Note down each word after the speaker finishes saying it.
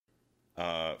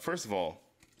First of all,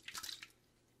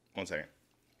 one second.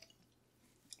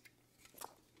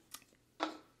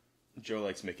 Joe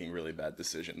likes making really bad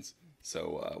decisions.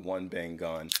 So, one bang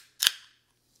gone.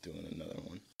 Doing another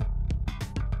one.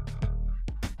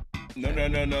 No.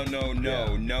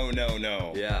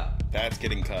 Yeah. That's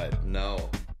getting cut. No.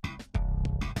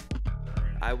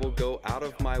 I will go out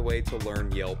of my way to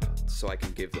learn Yelp so I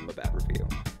can give them a bad review.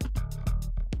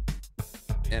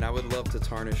 And I would love to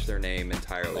tarnish their name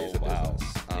entirely as a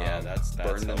business. Yeah, that's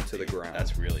burn them healthy. to the ground.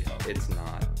 That's really healthy. It's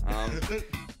not.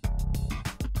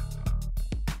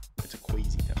 It's a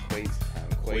Kwazy time.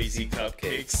 Kwazy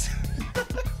Cupcakes.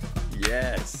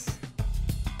 Yes.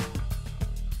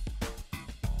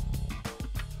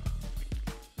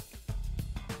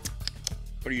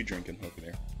 What are you drinking over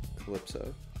there?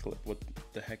 Calypso. What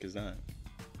the heck is that?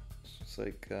 It's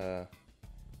like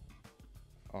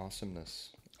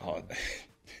awesomeness. Oh,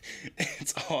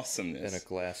 it's awesomeness. In a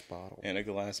glass bottle. In a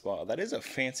glass bottle. That is a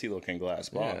fancy looking glass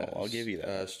bottle. Yeah, I'll give you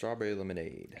that. Strawberry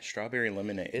lemonade. Strawberry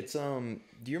lemonade. It's do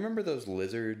you remember those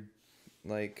lizard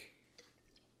like?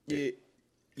 Yeah.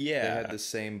 They had the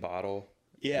same bottle.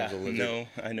 Yeah. No,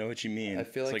 I know what you mean. I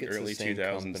feel like it's early the same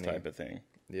 2000s company. type of thing.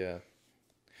 Yeah.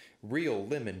 Real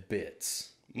lemon bits.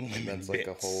 That's like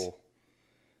a whole.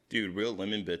 Dude, Real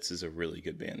Lemon Bits is a really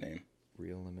good band name.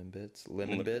 Real lemon bits.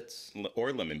 Lemon bits.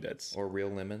 Or lemon bits. Or real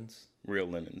lemons. Real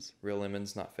lemons. Real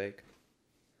lemons, not fake.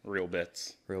 Real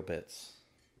bits. Real bits.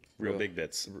 Real big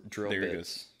bits. Drill there bits. It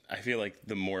goes. I feel like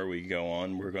the more we go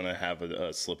on, we're going to have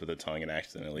a slip of the tongue and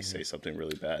accidentally say something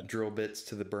really bad. Drill bits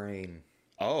to the brain.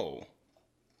 Oh.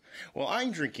 Well,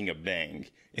 I'm drinking a bang.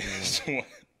 So,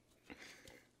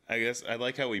 I guess I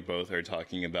like how we both are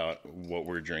talking about what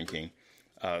we're drinking.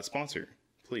 Sponsor,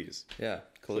 please. Yeah.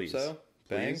 Calypso?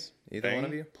 Bang? Please. Either Bang, one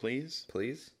of you? Please.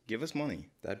 Please? Give us money.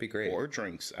 That'd be great. Or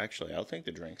drinks. Actually, I'll take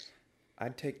the drinks.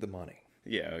 I'd take the money.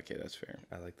 Yeah, okay, that's fair.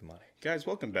 I like the money. Guys,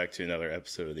 welcome back to another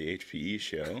episode of the HPE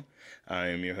show. I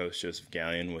am your host, Joseph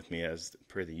Gallion. With me, as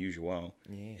per the usual,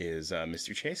 is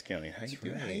Mr. Chase Gallion. How you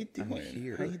doing? Right. How you doing? I'm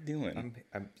here. How you doing?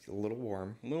 I'm a little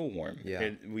warm. A little warm. Yeah.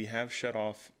 We have shut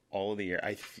off all of the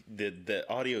air. The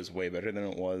audio is way better than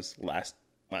it was last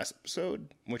episode,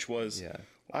 which was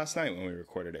last night when we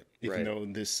recorded it. Even though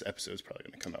this episode is probably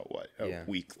going to come out, a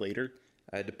week later?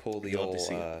 I had to pull the old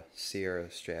Sierra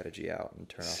strategy out and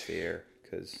turn off the air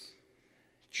because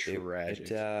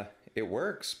tragic. It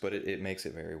works, but it makes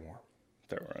it very warm.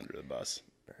 Throw her under the bus.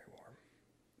 Very warm.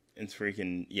 It's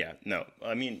freaking no.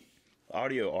 I mean,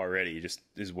 audio already just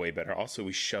is way better. Also,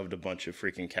 we shoved a bunch of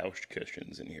freaking couch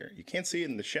cushions in here. You can't see it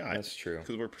in the shot. That's true.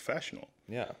 Because we're professional.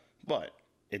 Yeah. But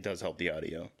it does help the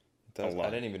audio. It does. I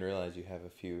didn't even realize you have a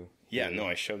few. Yeah, no,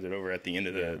 I shoved it over at the end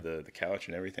of the couch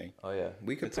and everything. Oh yeah,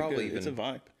 we could It's probably it's a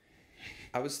vibe.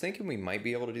 I was thinking we might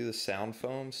be able to do the sound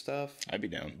foam stuff. I'd be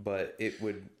down. But it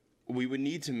would. We would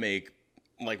need to make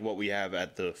like what we have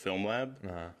at the film lab.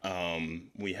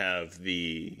 We have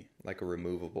the like a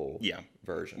removable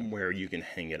version where you can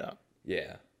hang it up.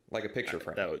 Yeah, like a picture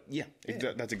frame.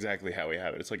 That's exactly how we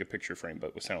have it. It's like a picture frame,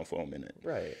 but with sound foam in it.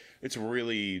 Right. It's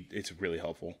really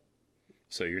helpful.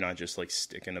 So you're not just like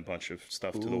sticking a bunch of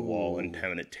stuff to the wall and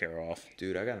having it tear off.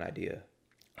 Dude, I got an idea.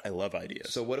 I love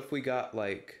ideas. So what if we got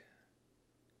like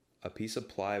a piece of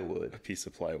plywood?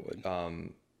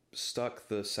 Stuck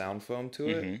the sound foam to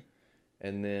it,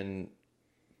 and then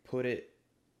put it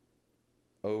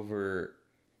over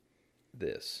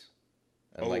this.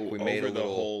 And we made over the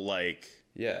whole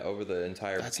over the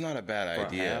entire. That's not a bad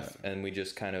idea. Half, and we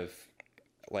just kind of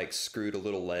screwed a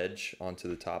little ledge onto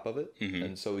the top of it,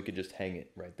 and so we could just hang it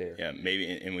right there. Yeah, maybe,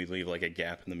 and we leave like a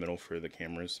gap in the middle for the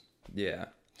cameras. Yeah.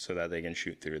 So that they can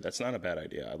shoot through. That's not a bad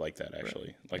idea. I like that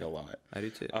actually, a lot. I do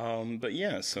too. But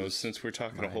yeah, so since we're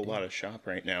talking a whole lot of shop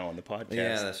right now on the podcast,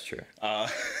 yeah, that's true. I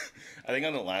think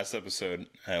on the last episode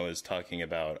I was talking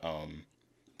about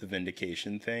the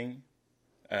Vindication thing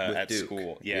at Duke.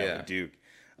 school. Yeah, with Duke.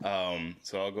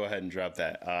 So I'll go ahead and drop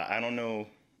that. I don't know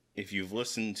if you've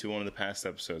listened to one of the past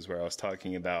episodes where I was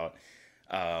talking about,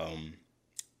 what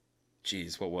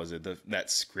was it?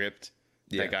 That script.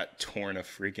 That got torn a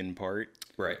freaking part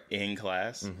in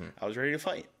class. I was ready to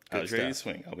fight. I was ready to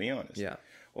swing. I'll be honest. Yeah.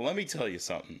 Well, let me tell you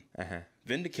something.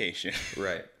 Vindication.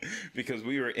 Right. Because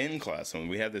we were in class and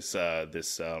we had this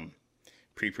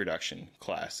pre-production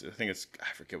class. I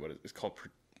forget what it's called.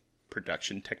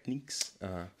 Production techniques.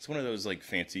 It's one of those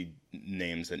fancy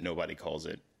names that nobody calls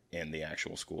it in the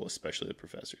actual school, especially the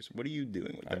professors. What are you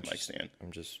doing with that mic stand?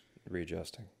 I'm just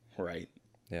readjusting. Right.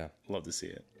 Yeah. Love to see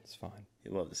it. It's fine.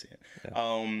 You love to see it.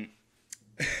 Yeah.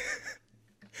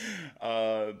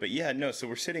 But yeah, no, so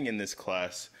we're sitting in this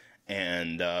class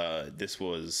And this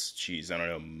was, I don't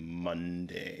know,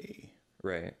 Monday.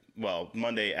 Right. Well,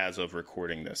 Monday as of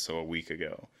recording this, so a week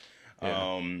ago.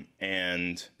 Yeah.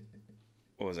 And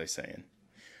what was I saying?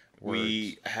 Words.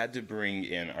 We had to bring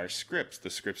in our scripts, the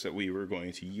scripts that we were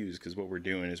going to use, because what we're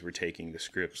doing is we're taking the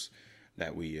scripts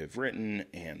that we have written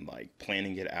and like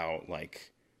planning it out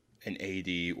like an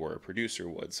AD or a producer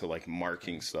would. So like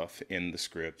marking stuff in the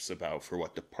scripts about for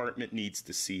what department needs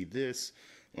to see this,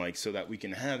 like so that we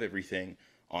can have everything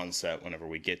on set whenever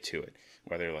we get to it.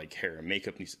 Whether like hair and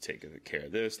makeup needs to take care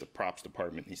of this, the props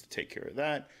department needs to take care of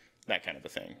that kind of a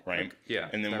thing, right? Like, yeah.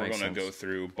 And then we're going to go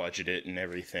through, budget it and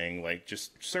everything, like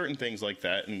just certain things like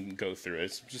that and go through it.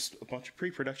 It's just a bunch of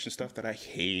pre-production stuff that I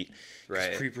hate.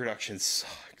 Right. Pre-production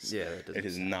sucks. Yeah. It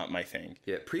is not my thing.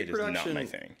 Yeah, pre-production. It is not my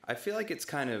thing. I feel like it's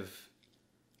kind of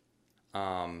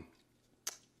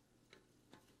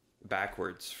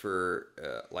backwards for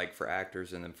for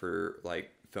actors and then for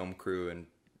like film crew and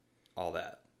all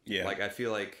that. Yeah. Like I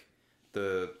feel like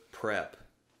the prep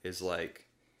is like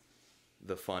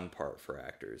the fun part for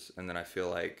actors, and then I feel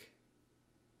like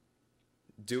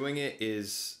doing it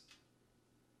is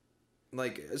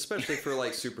like, especially for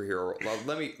like superhero. Well,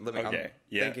 let me. Okay.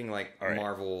 I'm thinking like All right.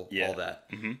 Marvel, Yeah. all that,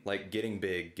 like getting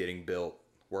big, getting built,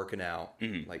 working out,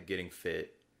 Mm-hmm. like getting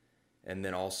fit, and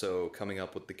then also coming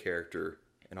up with the character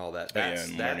and all that. yeah, That's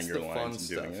and that's learning the your fun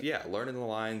lines and doing stuff. it. Yeah, learning the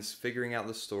lines, figuring out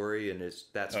the story, and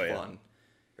that's Oh, yeah. fun,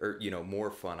 or more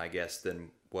fun, I guess,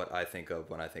 than what I think of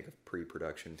when I think of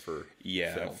pre-production for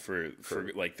film.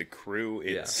 for like the crew,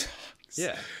 it sucks.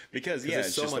 Yeah. Because it's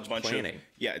it's so just much a bunch planning.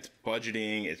 it's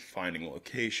budgeting, it's finding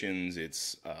locations,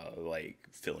 it's like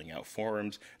filling out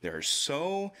forms. There are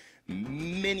so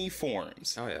many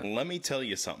forms. Oh, yeah. Let me tell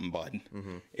you something, bud.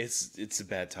 Mm-hmm. It's a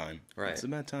bad time. Right. It's a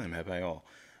bad time, have I all.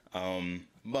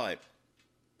 But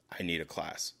I need a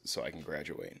class so I can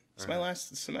graduate. It's my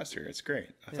last semester. It's great.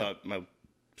 I thought my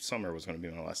summer was going to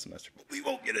be my last semester, but we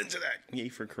won't get into that. Yay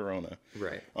for Corona.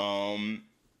 Right.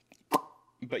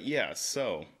 But yeah,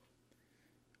 so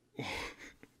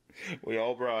we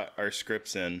all brought our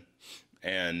scripts in,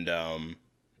 and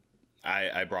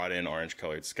I brought in Orange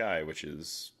Colored Sky, which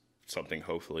is something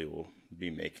hopefully we'll be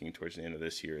making towards the end of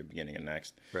this year, beginning of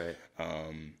next. Right.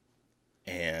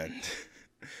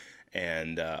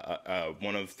 And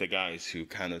one of the guys who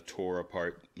kind of tore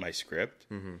apart my script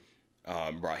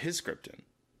brought his script in.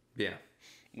 Yeah.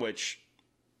 Which,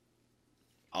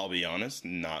 I'll be honest,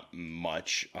 not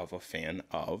much of a fan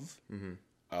of.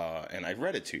 And I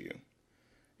read it to you.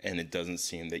 And it doesn't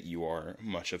seem that you are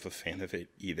much of a fan of it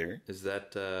either. Is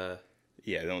that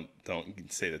Yeah,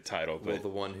 don't say the title, but the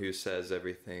one who says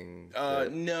everything?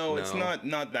 No, it's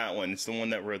not that one. It's the one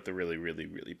that wrote the really, really,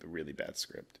 really, really bad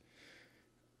script.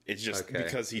 It's just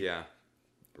because he... Yeah.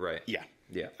 Right. Yeah.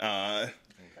 Yeah.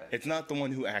 It's not the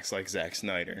one who acts like Zack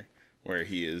Snyder, where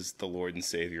he is the Lord and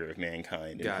Savior of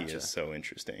mankind, and he is so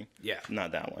interesting. Yeah.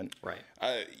 Not that one. Right.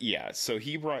 Yeah, so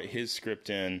he brought his script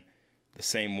in, the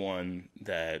same one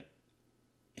that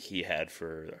he had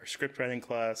for our script writing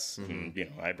class. And,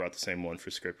 I brought the same one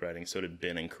for script writing. So did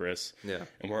Ben and Chris. Yeah.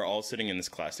 And we're all sitting in this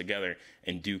class together,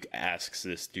 and Duke asks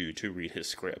this dude to read his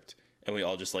script. And we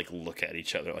all just, like, look at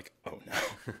each other like, oh,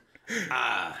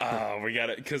 no. We got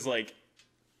it. Because, like,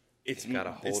 it's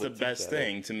the best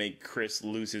thing to make Chris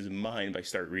lose his mind by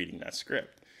start reading that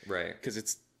script. Right. Because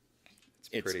it's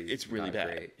really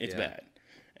bad. Great. It's bad.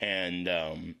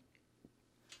 And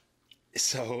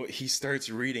so he starts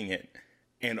reading it,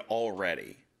 and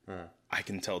already I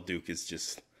can tell Duke is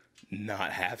just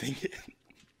not having it.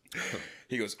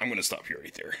 He goes, I'm going to stop you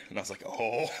right there. And I was like,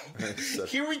 oh,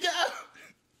 here we go.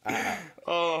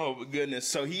 Oh, goodness.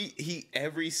 So he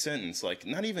every sentence, like,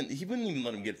 he wouldn't even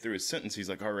let him get through his sentence. He's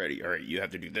like, all right, you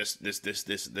have to do this,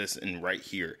 and right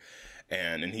here.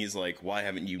 And he's like, why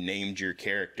haven't you named your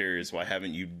characters? Why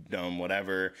haven't you done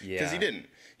whatever? Because he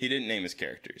didn't name his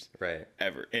characters. Right.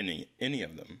 Ever. Any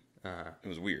of them. It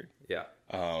was weird. Yeah.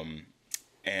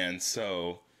 And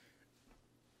so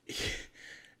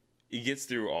he gets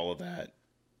through all of that,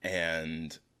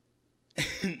 and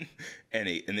then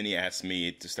he asked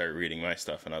me to start reading my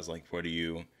stuff, and I was like, what do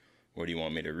you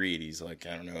want me to read? He's like,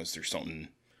 I don't know, is there something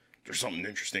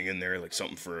interesting in there, like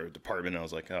something for a department? And I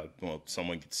was like, oh, well,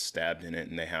 someone gets stabbed in it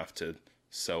and they have to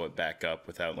sew it back up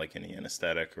without like any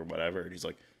anesthetic or whatever. And he's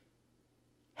like,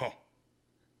 huh,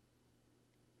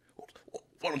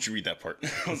 why don't you read that part?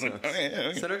 I was like, okay.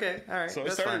 I said, okay, all right. So I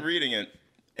started reading it,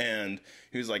 and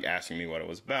he was like asking me what it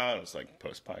was about. It was like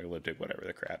post-apocalyptic, whatever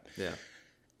the crap. Yeah.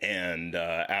 And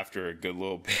after a good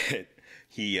little bit,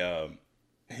 he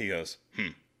goes,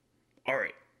 all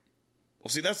right. Well,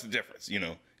 see, that's the difference,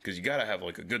 because you got to have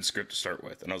like a good script to start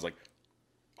with. And I was like,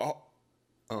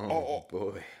 Oh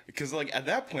boy. Because, like, at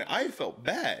that point, I felt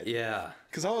bad. Yeah.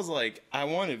 Because I was like, I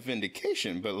wanted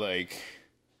Vindication, but, like...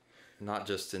 Not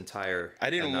just entire I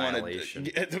didn't annihilation.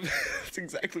 want to... That's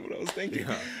exactly what I was thinking.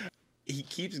 Yeah. He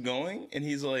keeps going, and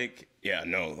he's like, yeah,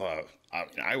 no,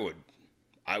 I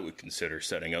would consider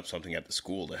setting up something at the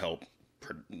school to help,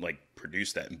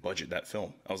 produce that and budget that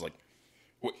film. I was like,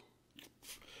 wait.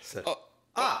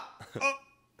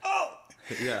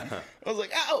 Yeah. I was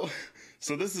like, ow!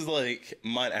 So this is like,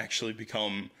 might actually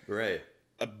become right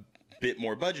a bit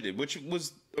more budgeted, which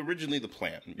was originally the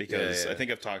plan, because I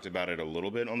think I've talked about it a little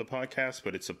bit on the podcast,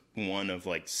 but it's one of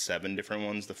like 7 different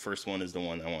ones. The first one is the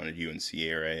one I wanted you and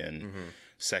Sierra, and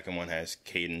second one has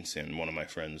Cadence and one of my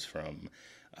friends from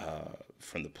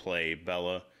the play,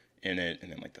 Bella, in it,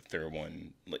 and then like the third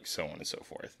one, like so on and so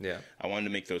forth. Yeah. I wanted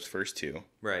to make those first 2.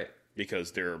 Right.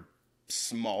 Because they're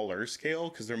smaller scale,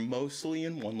 because they're mostly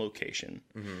in one location.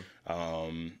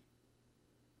 And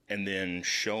then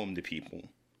show them to people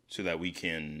so that we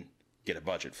can get a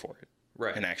budget for it.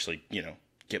 Right. And actually,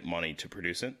 get money to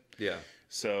produce it. Yeah.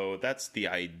 So that's the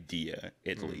idea,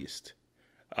 at least.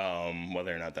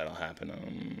 Whether or not that'll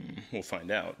happen, we'll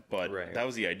find out. But that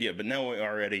was the idea. But now we're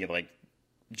already, like,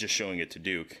 just showing it to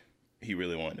Duke. He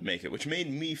really wanted to make it, which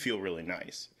made me feel really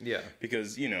nice. Yeah.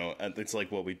 Because, it's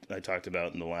like what I talked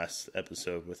about in the last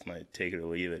episode with my Take It or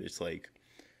Leave It. It's like,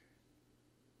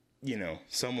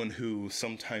 someone who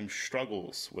sometimes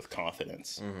struggles with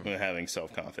confidence, with having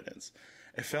self-confidence.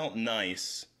 It felt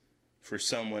nice for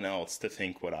someone else to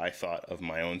think what I thought of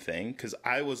my own thing. Because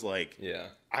I was like,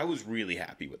 I was really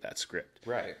happy with that script.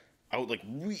 Right. I was like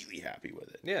really happy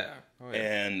with it. Yeah. Oh, yeah.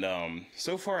 And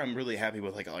so far I'm really happy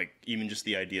with like even just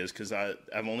the ideas, because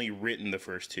I've only written the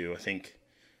first 2. I think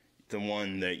the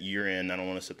one that you're in, I Don't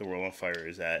Want to Set the World on Fire,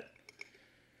 is at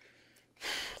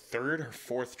 3rd or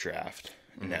 4th draft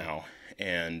now,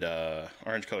 and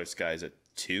Orange Colored Sky is at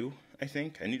 2. I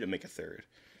think I need to make a 3rd.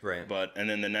 Right. And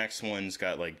then the next one's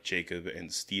got like Jacob and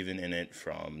Steven in it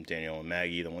from Daniel and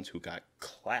Maggie, the ones who got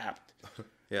clapped.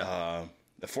 Yeah.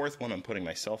 The 4th one I'm putting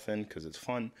myself in because it's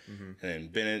fun. And then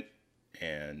Bennett,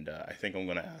 and I think I'm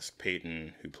going to ask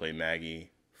Peyton, who played Maggie,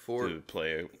 to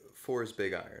play... 4 is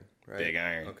Big Iron, right? Big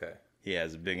Iron. Okay. He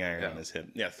has a big iron on his hip.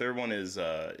 Yeah, 3rd one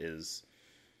is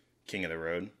King of the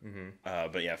Road.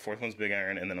 But yeah, 4th one's Big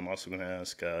Iron, and then I'm also going to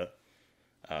ask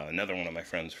another one of my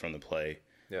friends from the play,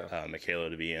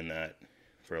 Michaela, to be in that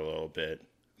for a little bit.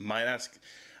 Might ask...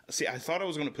 See, I thought I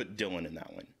was going to put Dylan in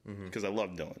that one, because I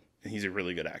love Dylan. And he's a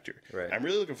really good actor. Right. I'm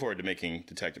really looking forward to making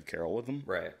Detective Carol with him.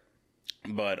 Right.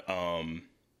 But,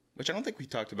 which I don't think we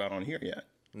talked about on here yet.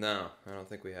 No, I don't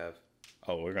think we have.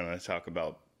 Oh, we're going to talk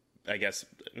about, I guess,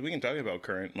 we can talk about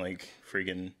current, like,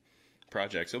 freaking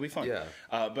projects. It'll be fun. Yeah.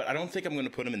 But I don't think I'm going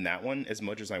to put him in that one as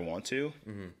much as I want to,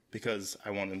 because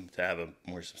I want him to have a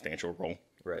more substantial role,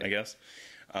 I guess.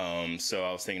 So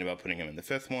I was thinking about putting him in the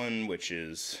 5th one, which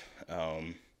is...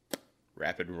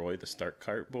 Rapid Roy, the Stock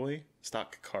Car Boy.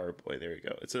 There we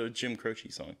go. It's a Jim Croce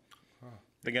song. Huh.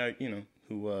 The guy,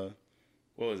 who, what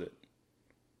was it?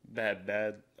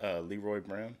 Bad, Leroy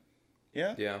Brown.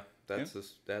 Yeah. Yeah,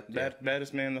 that's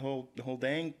baddest man in the whole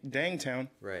dang town.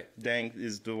 Right. Dang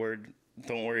is the word.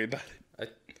 Don't worry about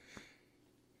it.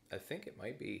 I think it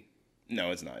might be.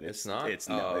 No, it's not. It's not.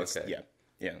 Okay.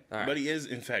 Yeah. Right. But he is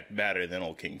in fact badder than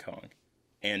old King Kong,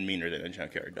 and meaner than a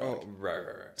junkyard dog. Oh, right.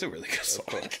 It's a really good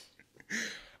song.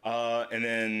 And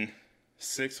then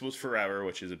 6th was Forever,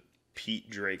 which is a Pete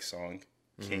Drake song,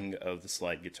 King of the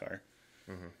Slide Guitar.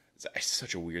 It's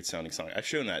such a weird sounding song. I've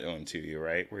shown that one to you,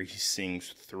 right? Where he sings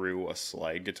through a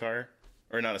slide guitar.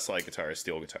 Or not a slide guitar, a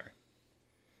steel guitar.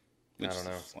 I don't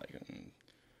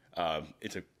know.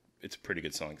 It's a pretty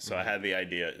good song. So I had the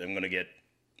idea. I'm going to get,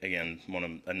 again,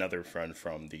 another friend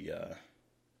from the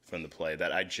play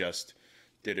that I just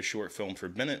did a short film for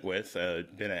Bennett with.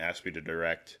 Bennett asked me to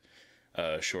direct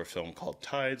a short film called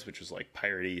Tides, which was like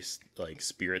piratey, like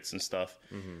spirits and stuff.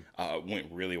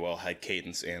 Went really well. Had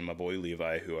Cadence and my boy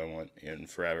Levi, who I want in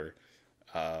forever.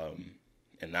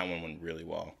 And that one went really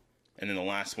well. And then the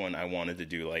last one, I wanted to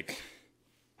do like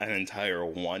an entire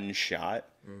one shot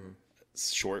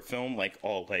short film, like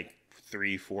all like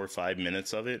 3, 4, 5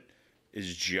 minutes of it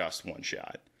is just one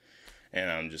shot. And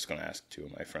I'm just going to ask 2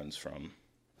 of my friends from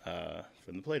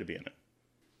the play to be in it.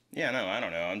 Yeah, no, I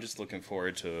don't know. I'm just looking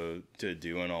forward to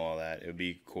doing all of that. It would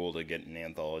be cool to get an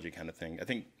anthology kind of thing. I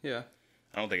think... Yeah.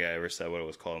 I don't think I ever said what it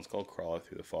was called. It's called Crawler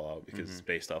Through the Fallout because it's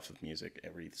based off of music.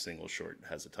 Every single short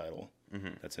has a title.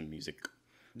 That's a music.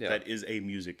 Yeah. That is a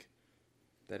music.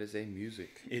 That is a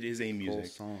music. It is a music.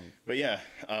 Full song. But yeah,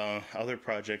 other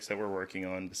projects that we're working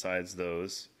on besides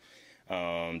those.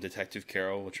 Detective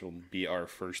Carol, which will be our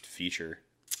first feature,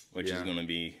 which is going to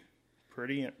be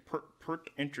pretty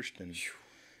interesting.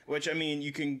 Which, I mean,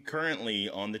 you can currently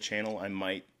on the channel. I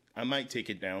might take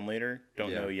it down later.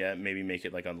 Don't know yet. Maybe make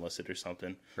it like unlisted or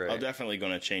something. Right. I'm definitely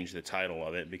going to change the title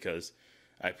of it because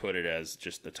I put it as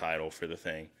just the title for the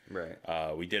thing. Right.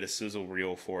 We did a sizzle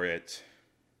reel for it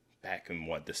back in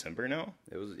December now?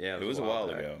 It was a while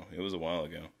ago. It was a while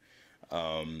ago.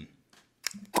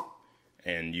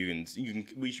 And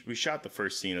we shot the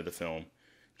first scene of the film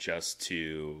just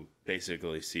to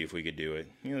basically see if we could do it.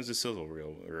 You know, it was a sizzle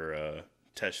reel or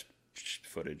test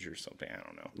footage or something. I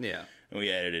don't know. Yeah. And we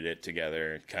edited it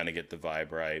together, kind of get the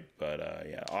vibe right.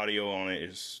 But audio on it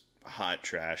is hot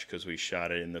trash because we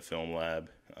shot it in the film lab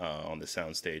on the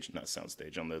soundstage, not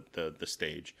soundstage, on the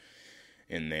stage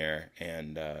in there.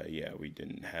 And we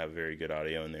didn't have very good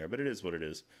audio in there, but it is what it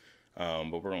is.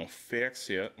 But we're going to fix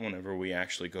it whenever we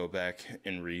actually go back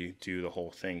and redo the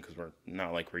whole thing because we're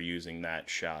not like we're using that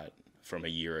shot from a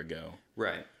year ago.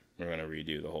 Right. We're going to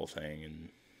redo the whole thing. And,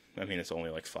 I mean, it's only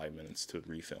like 5 minutes to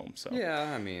refilm. So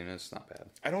yeah, I mean, it's not bad.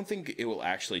 I don't think it will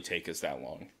actually take us that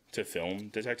long to film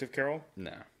Detective Carol.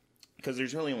 No. Because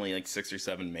there's really only like 6 or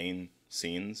 7 main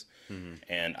scenes. Mm-hmm.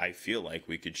 And I feel like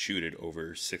we could shoot it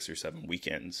over 6 or 7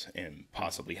 weekends and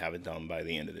possibly have it done by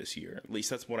the end of this year. At least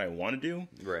that's what I want to do.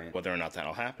 Right. Whether or not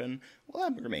that'll happen, well,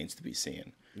 that remains to be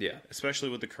seen. Yeah. Especially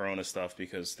with the Corona stuff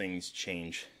because things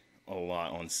change a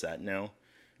lot on set now.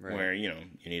 Right. Where, you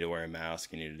need to wear a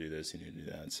mask, you need to do this, you need to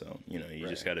do that. So, you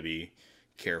just got to be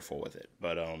careful with it.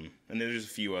 But, and there's a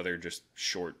few other just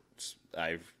shorts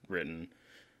I've written.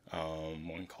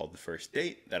 One called The First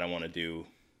Date that I want to do,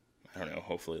 I don't know,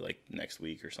 hopefully like next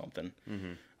week or something.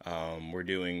 Mm-hmm. We're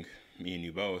doing, me and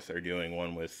you both are doing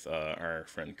one with our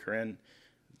friend Corinne.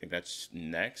 I think that's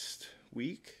next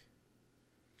week.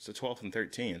 It's the 12th and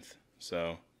 13th.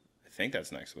 So I think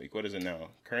that's next week. What is it now?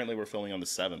 Currently we're filming on the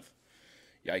 7th.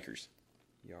 Yikers.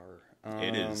 Yar.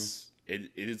 It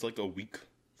is like a week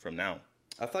from now.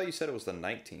 I thought you said it was the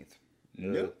 19th.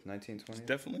 Nope. 19th, 20th? It's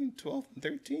definitely 12th and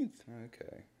 13th.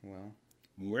 Okay, well.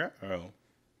 No,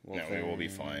 we will be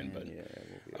fine, but yeah,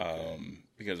 we'll be okay.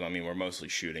 Because, I mean, we're mostly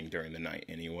shooting during the night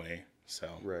anyway, so.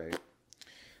 Right.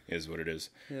 Is what it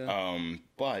is. Yeah.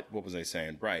 But, what was I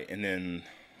saying? Right, and then,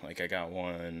 like, I got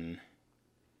one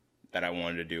that I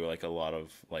wanted to do, like, a lot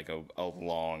of, like, a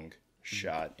long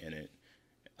shot in it.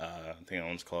 I think that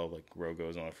one's called like Road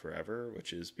Goes On Forever,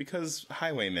 which is because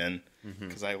Highwaymen,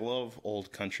 because I love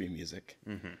old country music.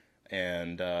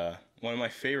 And one of my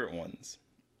favorite ones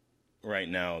right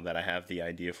now that I have the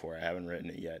idea for, I haven't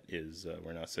written it yet, is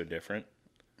We're Not So Different.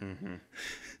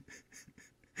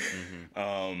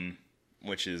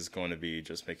 Which is going to be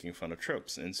just making fun of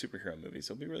tropes in superhero movies.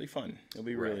 It'll be really fun. It'll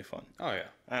be really fun. Oh, yeah.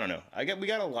 I don't know. We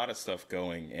got a lot of stuff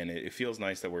going, and it feels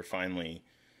nice that we're finally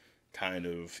kind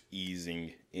of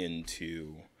easing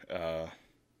into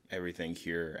everything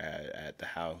here at the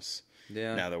house.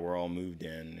 Yeah. Now that we're all moved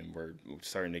in and we're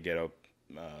starting to get a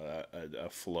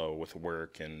flow with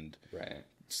work and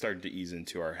starting to ease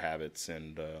into our habits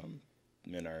and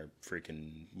our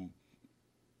freaking.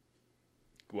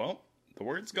 Well, the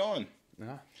word's gone.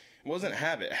 Yeah. It wasn't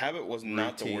habit. Habit was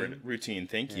not the word. Routine.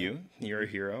 Thank you. You're a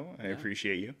hero. I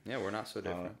appreciate you. Yeah, we're not so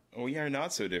different. We are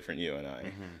not so different, you and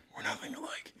I. We're nothing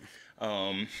alike.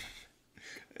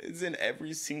 It's in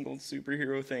every single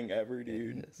superhero thing ever,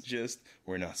 dude. Just,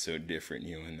 we're not so different,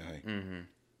 you and I.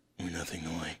 We're nothing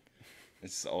alike.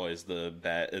 It's always the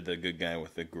good guy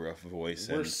with the gruff voice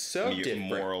we're and so different.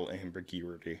 Moral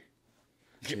ambiguity.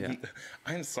 Yeah.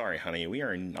 I'm sorry, honey. We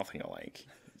are nothing alike.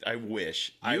 I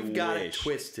wish. You've got it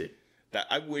twisted.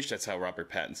 I wish that's how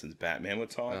Robert Pattinson's Batman would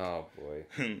talk. Oh,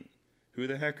 boy. Who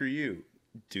the heck are you?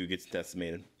 Dude gets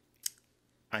decimated.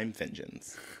 I'm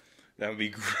Vengeance. That would be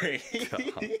great.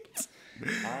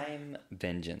 I'm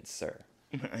Vengeance, sir.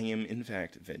 I am, in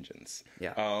fact, Vengeance.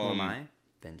 Yeah. Who am I?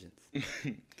 Vengeance.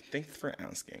 Thanks for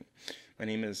asking. My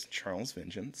name is Charles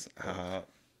Vengeance.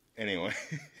 Anyway.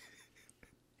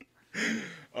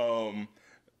 All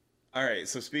right.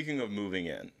 So speaking of moving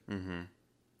in,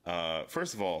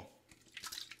 first of all,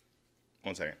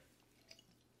 one second.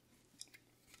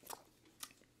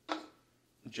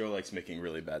 Joe likes making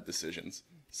really bad decisions.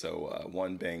 So,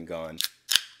 one bang gone.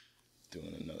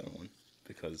 Doing another one.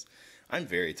 Because I'm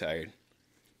very tired.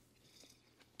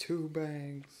 2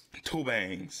 bangs. 2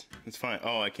 bangs. It's fine.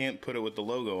 Oh, I can't put it with the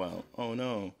logo out. Oh,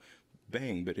 no.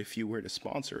 Bang. But if you were to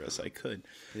sponsor us, I could.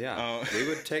 Yeah. We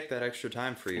would take that extra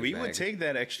time for you, We would take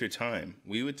that extra time.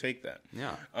 We would take that.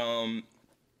 Yeah.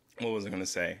 What was I going to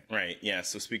say? Right. Yeah.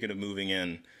 So speaking of moving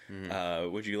in,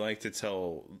 would you like to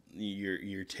tell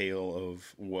your tale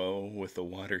of woe with the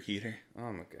water heater?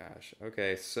 Oh my gosh.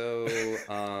 Okay. So,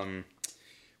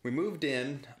 we moved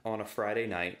in on a Friday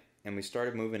night and we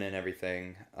started moving in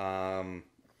everything.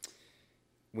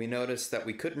 We noticed that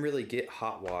we couldn't really get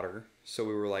hot water. So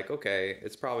we were like, okay,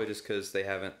 it's probably just because they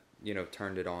haven't,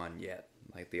 turned it on yet.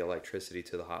 Like the electricity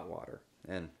to the hot water.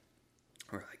 And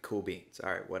we're like, cool beans.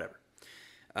 All right, whatever.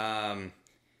 And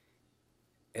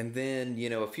then,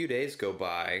 a few days go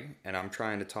by and I'm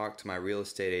trying to talk to my real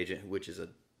estate agent, which is a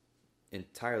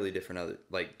entirely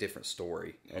different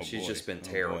story. And she's just been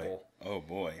terrible. Oh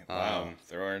boy. Wow.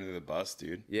 Throw her under the bus,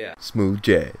 dude. Yeah. Smooth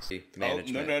jazz.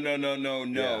 Management. Oh,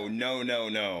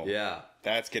 no. Yeah.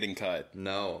 That's getting cut.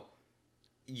 No.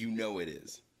 You know it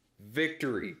is.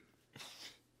 Victory.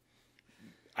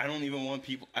 I don't want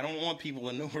people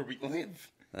to know where we live.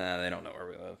 They don't know where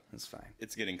we live. It's fine.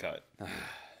 It's getting cut.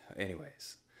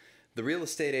 Anyways, the real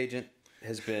estate agent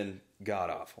has been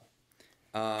god-awful.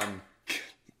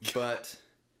 But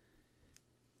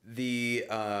the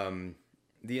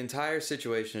entire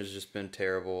situation has just been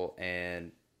terrible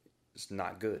and it's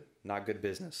not good. Not good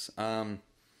business.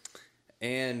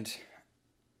 And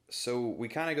so we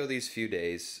kind of go these few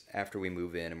days after we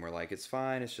move in and we're like, it's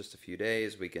fine. It's just a few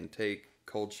days. We can take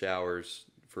cold showers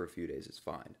for a few days. It's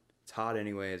fine. It's hot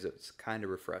anyways. It's kind of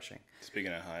refreshing.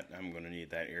 Speaking of hot, I'm going to need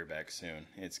that air back soon.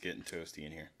 It's getting toasty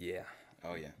in here. Yeah.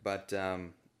 Oh, yeah. But,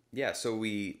 yeah, so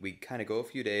we kind of go a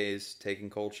few days taking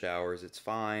cold showers. It's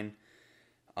fine.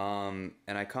 And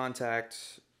I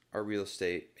contact our real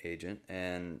estate agent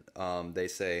and they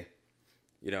say,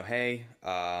 hey,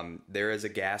 there is a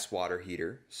gas water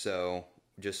heater. So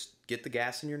just get the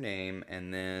gas in your name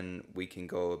and then we can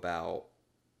go about,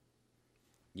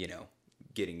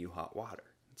 getting you hot water.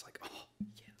 It's like, oh,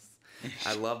 yes,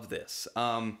 I love this.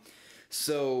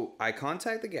 So I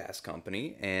contact the gas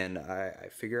company and I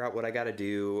figure out what I got to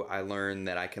do. I learn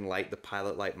that I can light the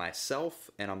pilot light myself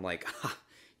and I'm like,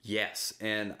 yes.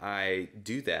 And I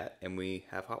do that and we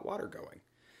have hot water going.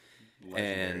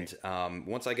 Legendary. And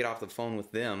once I get off the phone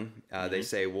with them, they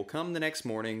say, we'll come the next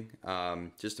morning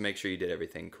just to make sure you did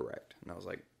everything correct. And I was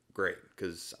like, great,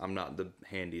 because I'm not the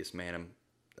handiest man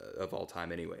of all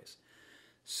time anyways.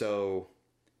 So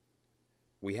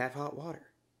we have hot water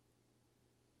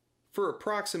for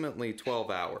approximately 12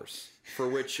 hours, for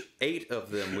which 8 of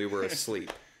them we were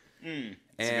asleep. And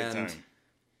a good time.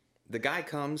 The guy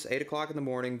comes 8 o'clock in the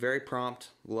morning, very prompt.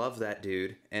 Love that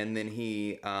dude. And then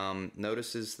he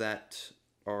notices that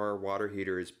our water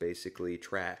heater is basically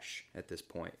trash at this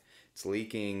point. It's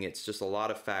leaking. It's just a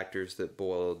lot of factors that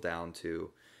boil down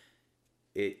to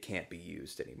it can't be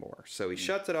used anymore. So he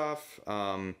shuts it off,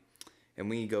 and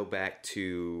we go back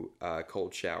to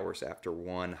cold showers after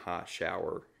one hot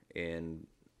shower in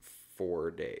 4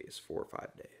 or 5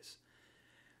 days.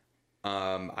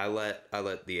 I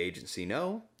let the agency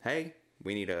know, hey,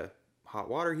 we need a hot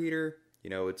water heater.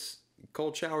 It's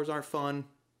cold showers aren't fun.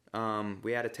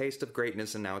 We had a taste of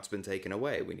greatness and now it's been taken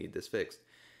away. We need this fixed.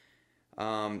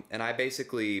 And I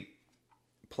basically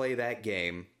play that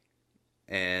game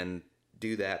and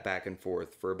do that back and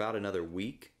forth for about another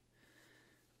week.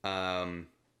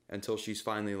 Until she's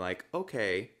finally like,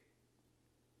 okay,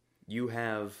 you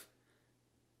have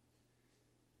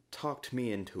talked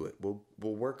me into it. We'll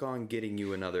work on getting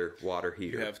you another water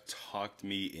heater. You have talked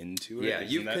me into it? Yeah,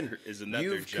 isn't that their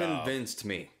you've job? Convinced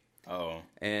me. Oh,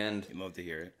 and I'd love to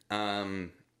hear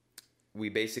it. We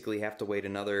basically have to wait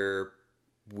another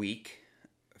week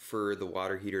for the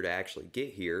water heater to actually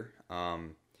get here.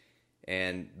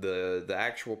 And the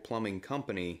actual plumbing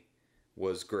company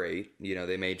was great.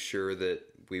 They made sure that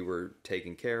we were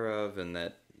taken care of and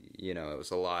that, it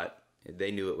was a lot.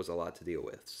 They knew it was a lot to deal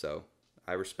with. So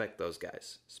I respect those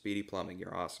guys. Speedy Plumbing,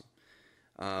 you're awesome.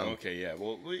 Okay, yeah.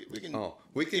 Well, we can. Oh,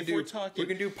 we can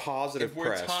do positive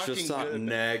press, just not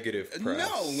negative press.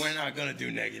 No, we're not gonna do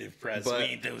negative press. We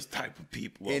ain't those type of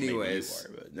people. Well, anyways,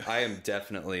 maybe you are, but. I am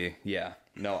definitely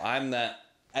No, I'm that.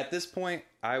 At this point,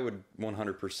 I would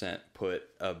 100% put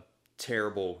a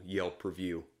terrible Yelp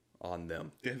review on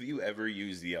them. Have you ever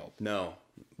used Yelp? No,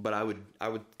 but I would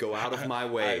go out of my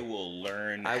way. I will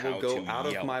learn. I will go out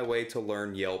of my way to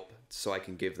learn Yelp so I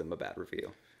can give them a bad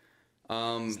review.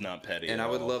 It's not petty. And I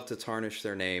would love to tarnish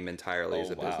their name entirely as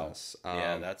a business.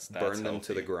 Yeah, that's burn them healthy.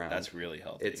 To the ground. That's really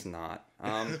healthy. It's not.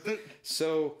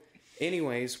 So,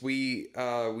 anyways, we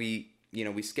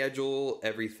schedule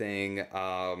everything.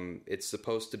 It's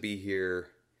supposed to be here,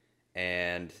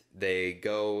 and they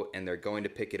go and they're going to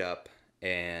pick it up,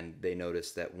 and they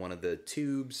notice that one of the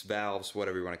tubes, valves,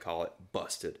 whatever you want to call it,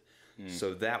 busted.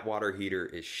 So that water heater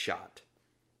is shot.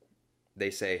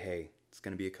 they say, hey, it's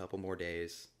going to be a couple more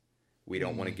days. We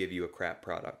don't want to give you a crap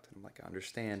product. I'm like, I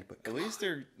understand, but at least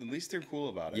they're cool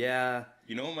about it. Yeah.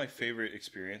 You know what my favorite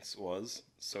experience was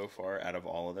so far out of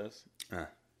all of this?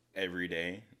 Every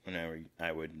day whenever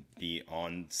I would be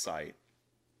on site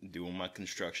doing my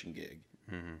construction gig,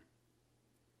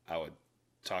 I would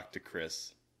talk to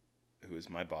Chris, who is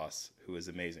my boss, who is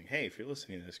amazing. Hey, if you're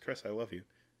listening to this, Chris, I love you.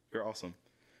 You're awesome.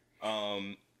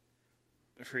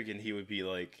 Freaking, he would be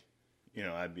like,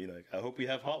 I'd be like, I hope we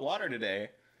have hot water today.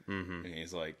 And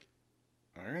he's like,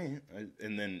 all right.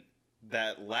 And then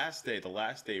the last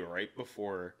day right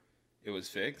before it was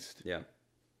fixed,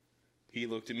 he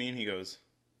looked at me and he goes,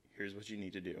 here's what you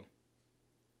need to do.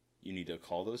 You need to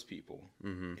call those people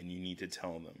and you need to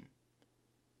tell them,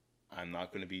 I'm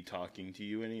not going to be talking to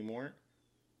you anymore.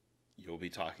 You'll be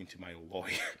talking to my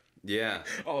lawyer. Yeah.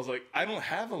 I was like, I don't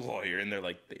have a lawyer. And they're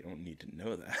like, they don't need to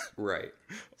know that. Right.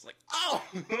 I was like, oh.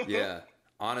 Yeah.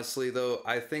 Honestly, though,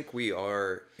 I think we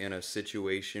are in a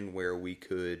situation where we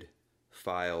could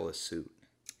file a suit.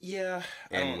 Yeah.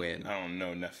 And win. I don't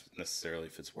know necessarily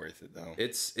if it's worth it, though.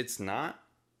 It's not,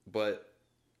 but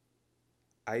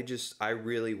I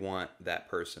really want that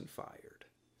person fired.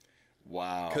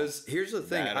 Wow. Because here's the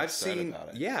thing. I've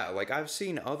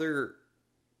seen other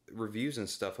reviews and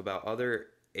stuff about other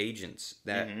agents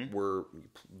that were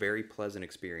very pleasant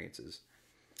experiences.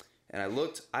 And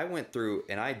I went through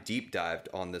and I deep dived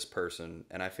on this person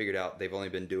and I figured out they've only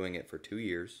been doing it for 2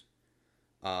 years.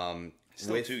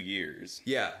 Still 2 years.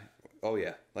 Yeah. Oh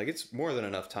yeah. Like it's more than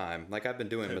enough time. Like I've been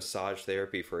doing massage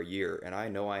therapy for a year and I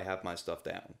know I have my stuff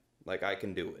down. Like I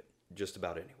can do it just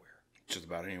about anywhere. Just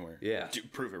about anywhere. Yeah.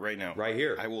 Prove it right now. Right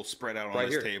here. I will spread out on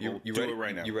this table. You do ready? it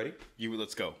right now. You ready?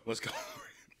 Let's go.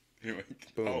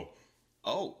 Boom.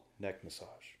 Oh. Neck massage.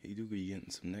 He do be getting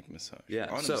some neck massage. Yeah.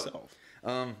 On himself.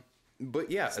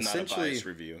 But yeah, it's essentially. Not a biased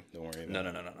review. Don't worry about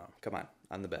it. No. Come on.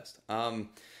 I'm the best.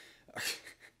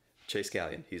 Chase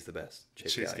Gallion. He's the best.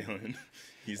 Chase Gallion.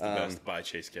 He's the best by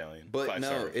Chase Gallion. But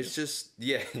 5-star review. It's just,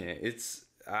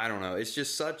 I don't know. It's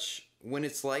just when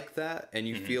it's like that and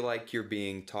you feel like you're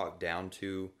being talked down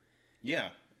to. Yeah.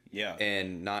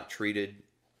 And not treated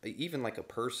even like a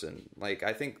person. Like,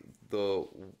 I think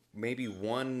maybe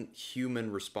one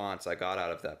human response I got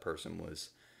out of that person was,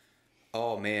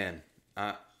 oh man,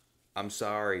 I'm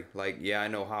sorry. Like, yeah, I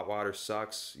know hot water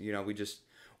sucks.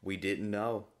 We didn't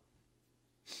know.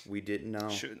 We didn't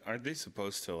know. Aren't they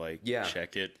supposed to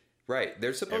check it? Right.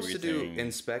 They're supposed to do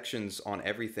inspections on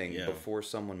everything before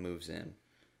someone moves in.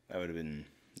 That'd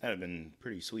have been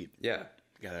pretty sweet. Yeah.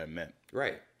 Gotta admit.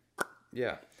 Right.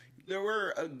 Yeah. There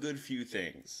were a good few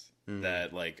things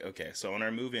that so on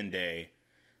our move-in day,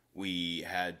 we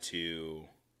had to,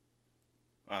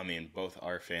 both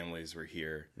our families were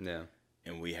here. Yeah.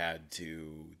 And we had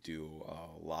to do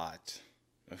a lot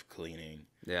of cleaning.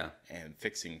 Yeah. And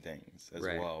fixing things as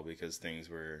well because things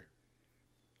were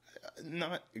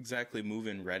not exactly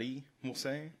move-in ready, we'll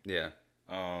say. Yeah.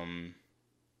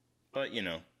 But,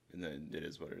 it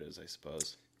is what it is, I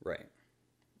suppose. Right.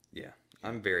 Yeah.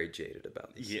 I'm very jaded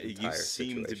about this entire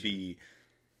situation. You seem to be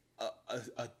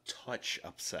a touch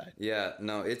upset. Yeah.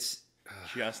 No, it's...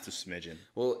 just a smidgen.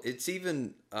 Well, it's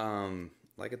even...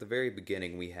 at the very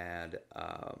beginning, we had...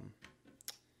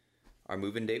 our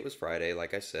move-in date was Friday,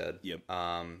 like I said. Yep.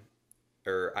 I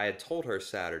had told her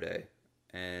Saturday,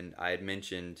 and I had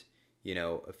mentioned,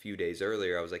 a few days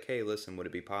earlier, I was like, hey, listen, would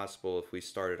it be possible if we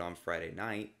started on Friday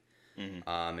night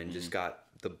and just got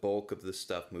the bulk of the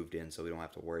stuff moved in so we don't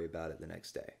have to worry about it the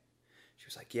next day? She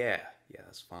was like, yeah,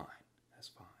 that's fine.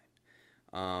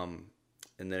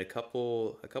 And then a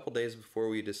couple days before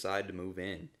we decide to move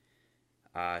in,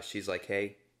 she's like,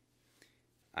 hey,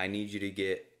 I need you to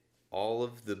get all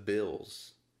of the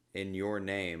bills in your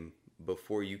name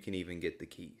before you can even get the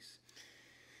keys.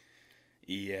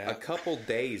 Yeah. A couple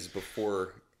days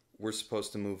before we're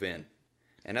supposed to move in.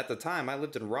 And at the time, I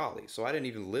lived in Raleigh, so I didn't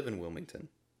even live in Wilmington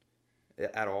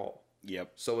at all.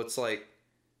 Yep. So it's like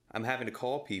I'm having to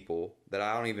call people that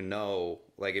I don't even know,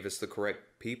 if it's the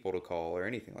correct people to call or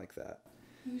anything like that.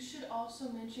 You should also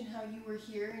mention how you were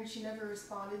here and she never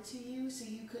responded to you, so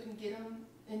you couldn't get them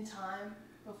in time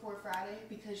before Friday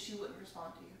because she wouldn't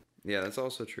respond to you. Yeah, that's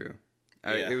also true.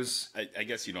 I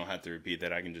guess you don't have to repeat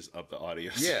that. I can just up the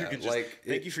audio. Yeah,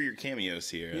 thank you for your cameos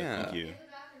here. Yeah. Thank you. And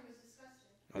the bathroom was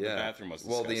disgusting. The bathroom was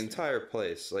disgusting. Well, the entire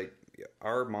place,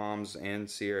 our moms and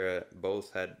Sierra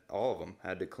both all of them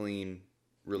had to clean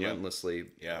relentlessly.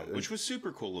 Yeah, which was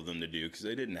super cool of them to do because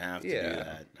they didn't have to do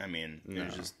that. It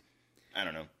was just, I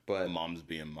don't know, but moms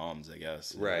being moms, I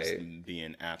guess. Right. Just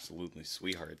being absolutely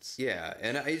sweethearts. Yeah,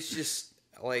 and it's just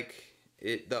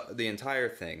the entire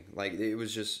thing. It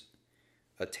was just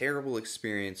a terrible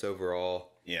experience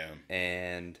overall. Yeah.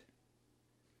 And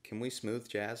can we smooth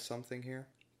jazz something here?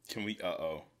 Can we?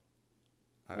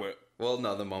 Well,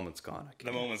 no, the moment's gone.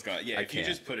 The moment's gone. Yeah, if you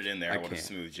just put it in there, I want to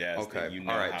smooth jazz. Okay. You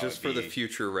know all right, just for the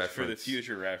future reference. For the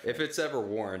future reference. If it's ever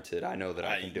warranted, I know that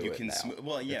I can do it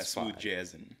now. Smooth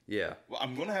jazzing. Yeah. Well,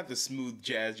 I'm going to have to smooth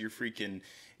jazz your freaking...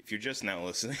 If you're just now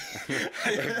listening...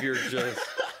 if you're just...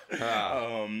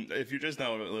 if you're just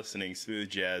now listening, smooth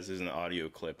jazz is an audio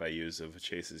clip I use of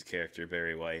Chase's character,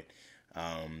 Barry White,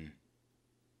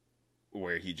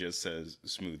 where he just says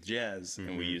smooth jazz,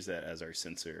 and we use that as our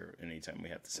censor anytime we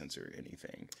have to censor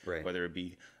anything. Right. Whether it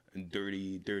be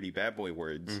dirty bad boy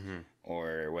words,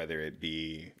 or whether it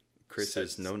be...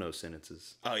 Chris's no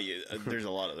sentences. Oh, yeah, there's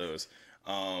a lot of those.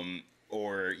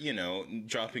 Or,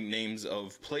 dropping names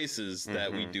of places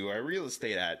that we do our real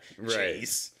estate at. Right.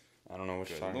 Chase. I don't know what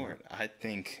you're talking about. I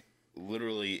think...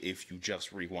 Literally, if you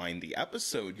just rewind the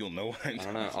episode, you'll know what I'm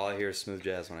talking about. I don't know. All I hear is smooth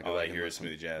jazz when I go back. All I hear is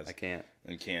smooth jazz. I can't.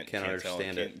 And can't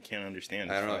understand it. Can't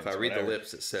understand it. I don't know if I read the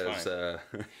lips. It says,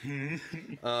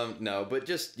 no, but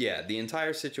just, the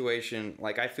entire situation,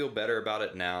 like, I feel better about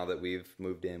it now that we've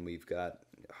moved in. We've got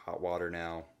hot water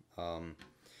now.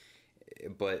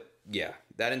 But,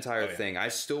 that entire thing, I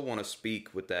still want to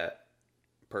speak with that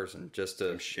person just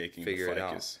to figure it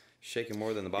out. Shaking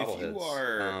more than the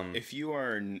bobbleheads. If you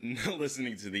are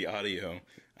listening to the audio,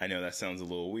 I know that sounds a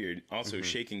little weird. Also,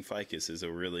 Shaking Ficus is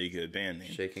a really good band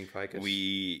name. Shaking Ficus.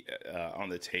 We on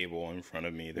the table in front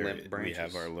of me there, we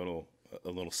have our little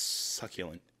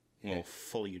succulent little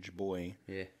foliage boy.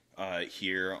 Yeah.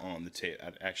 Here on the table.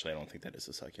 Actually, I don't think that is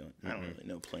a succulent. I don't really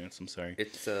know plants. I'm sorry.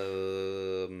 It's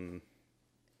a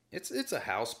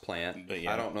house plant. But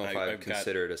I don't know if I'd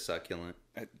consider it a succulent.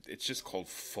 It's just called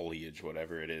foliage,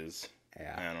 whatever it is.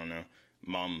 Yeah. I don't know.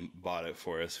 Mom bought it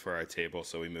for us for our table,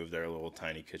 so we moved our little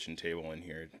tiny kitchen table in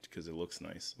here because it looks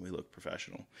nice. We look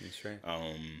professional. That's right.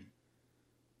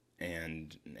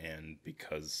 And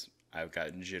because I've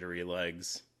got jittery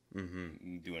legs,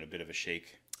 doing a bit of a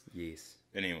shake. Yes.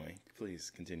 Anyway,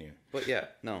 please continue. But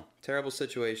terrible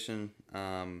situation.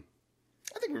 I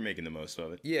think we're making the most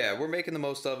of it. Yeah, we're making the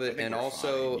most of it. And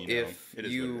also, fine, if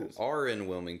you are in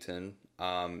Wilmington,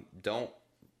 don't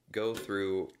go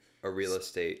through a real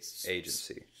estate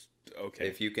agency. Okay.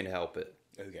 If you can help it.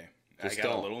 Okay. I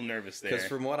got a little nervous there. Because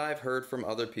from what I've heard from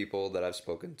other people that I've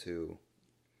spoken to,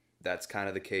 that's kind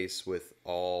of the case with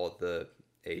all the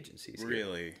agencies.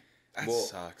 Really? That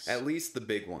sucks. At least the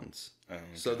big ones. Oh,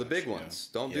 so the big ones.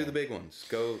 Don't do the big ones.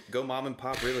 Go mom and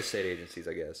pop real estate agencies,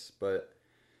 I guess. But...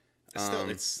 Still,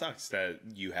 it sucks that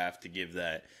you have to give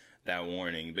that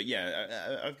warning. But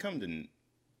I've come to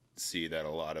see that a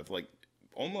lot of like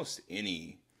almost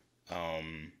anything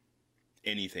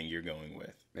you're going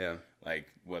with. Yeah.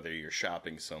 Like whether you're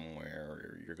shopping somewhere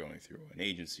or you're going through an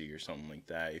agency or something like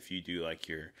that. If you do like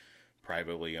your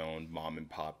privately owned mom and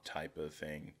pop type of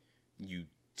thing, you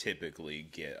typically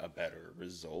get a better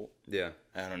result. Yeah.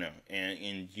 I don't know.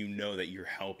 And you know that you're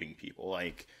helping people.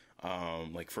 Like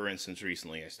for instance,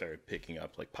 recently I started picking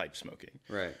up like pipe smoking,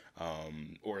 right?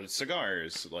 Or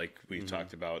cigars, like we've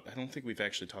talked about. I don't think we've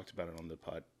actually talked about it on the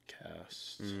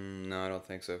podcast. No, I don't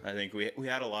think so. I think we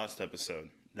had a last episode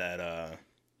that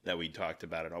we talked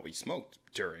about it all. We smoked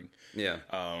during,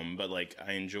 but like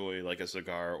I enjoy like a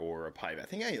cigar or a pipe. I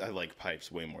think I like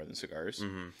pipes way more than cigars.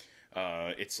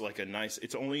 It's like a nice.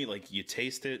 It's only like you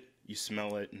taste it. You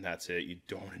smell it, and that's it. You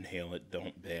don't inhale it.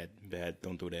 Don't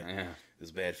do that. Yeah. It's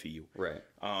bad for you. Right.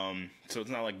 So it's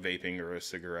not like vaping or a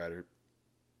cigarette or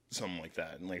something like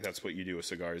that. And like that's what you do with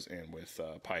cigars and with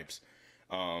pipes.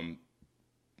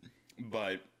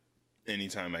 But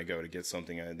anytime I go to get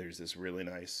something, there's this really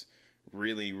nice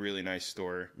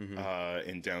store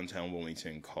in downtown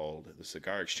Wilmington called the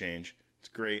Cigar Exchange. It's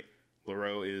great.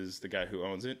 Lareau is the guy who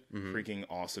owns it. Freaking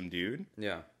awesome dude.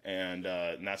 Yeah. And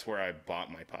that's where I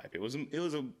bought my pipe. It was a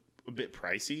bit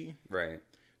pricey. Right.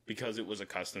 Because it was a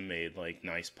custom made, like,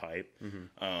 nice pipe.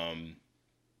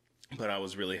 But I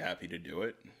was really happy to do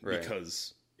it. Right.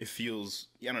 Because it feels,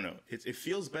 I don't know, it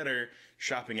feels better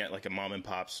shopping at, like, a mom and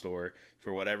pop store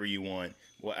for whatever you want,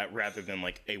 rather than,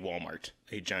 like, a Walmart,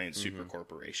 a giant super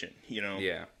corporation, you know?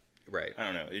 Yeah. Right. I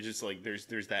don't know. It's just, like,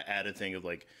 there's that added thing of,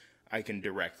 like, I can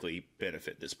directly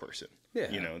benefit this person.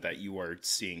 Yeah. You know, that you are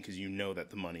seeing because you know that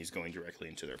the money is going directly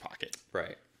into their pocket.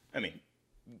 Right. I mean,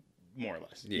 more or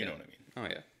less. Yeah. You know what I mean? Oh,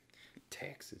 yeah.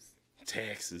 Taxes.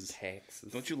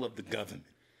 Don't you love the government?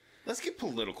 Let's get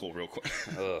political real quick.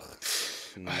 Ugh.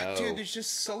 No. Dude, there's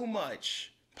just so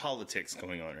much politics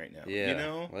going on right now. Yeah. You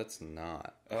know? Let's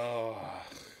not. Oh.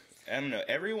 I don't know.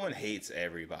 Everyone hates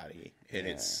everybody. And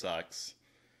it sucks.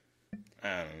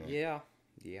 I don't know.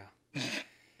 Yeah.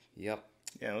 Yep.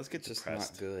 Yeah, let's get just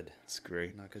depressed. Not good. It's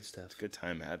great. Not good stuff. It's a good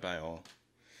time had by all.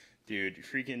 Dude,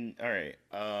 freaking... All right.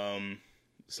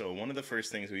 So one of the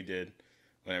first things we did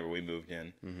whenever we moved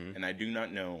in, and I do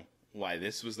not know why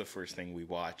this was the first thing we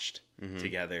watched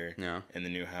together in the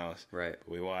new house. Right. But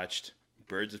we watched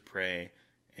Birds of Prey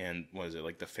and, was it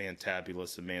like The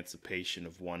Fantabulous Emancipation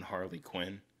of One Harley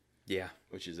Quinn? Yeah.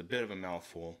 Which is a bit of a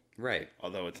mouthful. Right.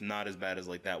 Although it's not as bad as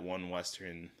like that one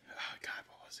Western... Oh, God,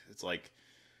 what was it? It's like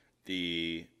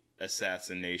the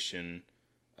assassination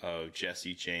of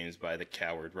Jesse James by the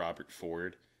coward Robert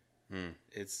Ford.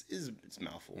 It's a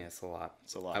mouthful. Yeah, it's a lot.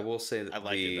 It's a lot. I will say that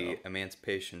the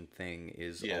emancipation thing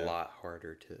is a lot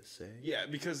harder to say. Yeah,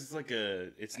 because it's like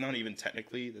it's not even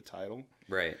technically the title.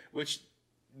 Right. Which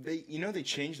they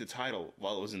changed the title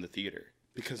while it was in the theater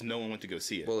because no one went to go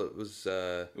see it. Well, it was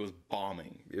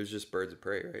bombing. It was just Birds of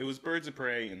Prey, right? It was Birds of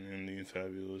Prey and then the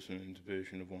Fabulous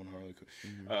Emancipation of One Harley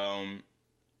Quinn.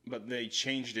 But they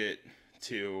changed it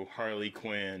to Harley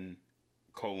Quinn: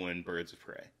 Birds of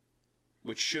Prey.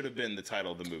 Which should have been the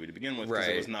title of the movie to begin with, because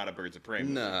it was not a Birds of Prey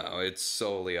movie. No, it's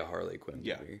solely a Harley Quinn movie.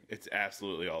 Yeah, it's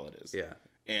absolutely all it is. Yeah.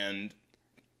 And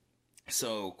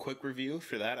so, quick review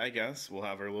for that, I guess. We'll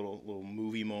have our little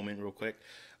movie moment real quick.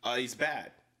 He's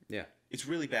bad. Yeah. It's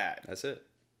really bad. That's it.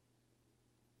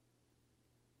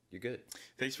 You're good.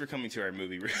 Thanks for coming to our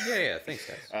movie review. Yeah, thanks,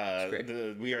 guys.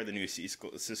 Great. We are the new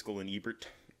Siskel and Ebert.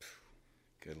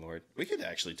 Good Lord. We could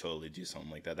actually totally do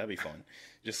something like that. That'd be fun.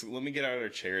 Just let me get out our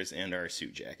chairs and our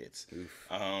suit jackets.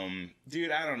 Dude,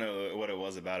 I don't know what it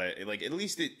was about it. Like, at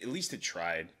least it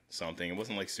tried something. It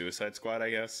wasn't like Suicide Squad,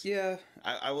 I guess. Yeah.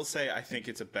 I will say I think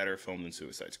it's a better film than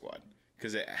Suicide Squad.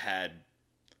 Because it had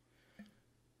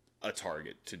a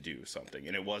target to do something.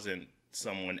 And it wasn't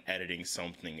someone editing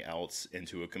something else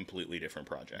into a completely different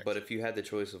project. But if you had the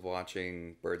choice of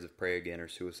watching Birds of Prey again or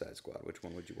Suicide Squad, which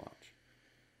one would you watch?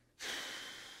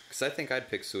 Because I think I'd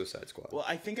pick Suicide Squad. Well,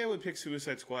 I think I would pick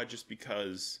Suicide Squad just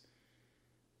because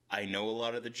I know a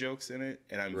lot of the jokes in it,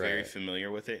 and I'm very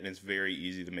familiar with it, and it's very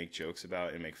easy to make jokes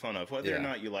about and make fun of. Whether or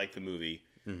not you like the movie,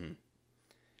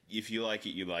 if you like it,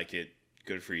 you like it.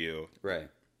 Good for you. Right.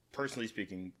 Personally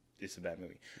speaking, it's a bad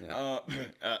movie. Yeah.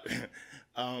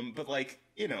 But like,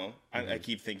 you know, I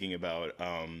keep thinking about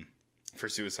for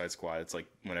Suicide Squad, it's like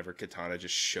whenever Katana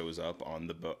just shows up on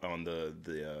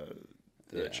the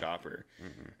chopper,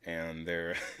 and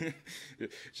they're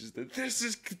just this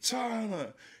is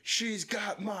Katana. She's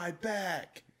got my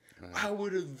back. I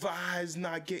would advise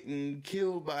not getting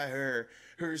killed by her.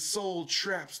 Her soul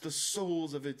traps the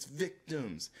souls of its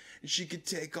victims, and she could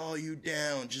take all you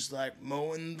down just like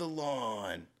mowing the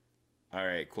lawn. All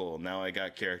right, cool. Now I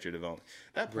got character development.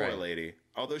 That poor lady,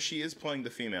 although she is playing the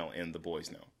female in The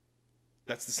Boys now,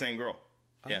 that's the same girl.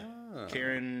 Yeah.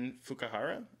 Karen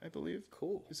Fukuhara, I believe.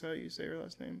 Cool. Is how you say her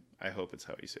last name. I hope it's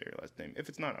how you say her last name. If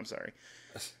it's not, I'm sorry.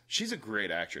 She's a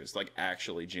great actress, like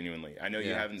actually, genuinely. I know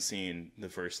you haven't seen the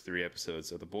first 3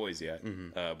 episodes of The Boys yet,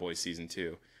 Boys Season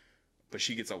 2, but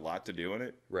she gets a lot to do in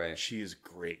it. Right. She is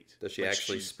great. Does she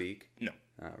actually speak? No.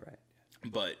 Oh, right.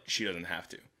 But she doesn't have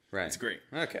to. Right. It's great.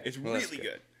 Okay. It's really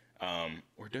good.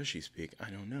 Or does she speak? I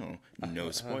don't know.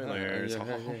 No spoilers.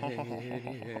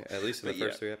 At least in the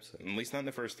first 3 episodes. At least not in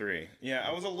the first 3. Yeah,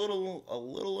 I was a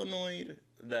little annoyed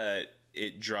that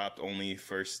it dropped only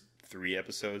first 3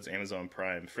 episodes. Amazon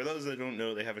Prime. For those that don't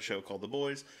know, they have a show called The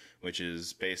Boys, which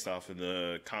is based off of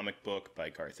the comic book by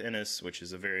Garth Ennis, which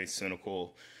is a very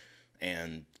cynical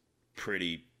and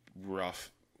pretty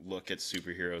rough look at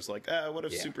superheroes. Like, what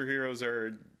if superheroes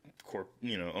are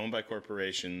owned by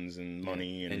corporations and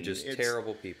money and just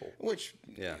terrible people. Which,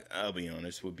 I'll be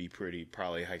honest, would be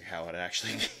probably like how it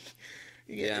actually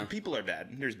be. People are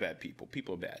bad. There's bad people.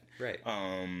 People are bad. Right.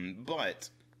 But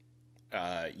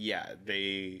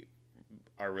they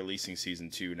are releasing season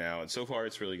 2 now, and so far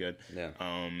it's really good. Yeah.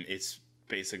 It's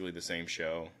basically the same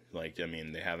show. Like, I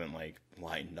mean, they haven't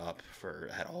lightened up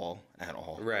at all.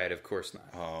 Right, of course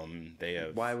not. They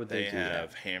have. Why would they do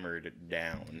have that? hammered it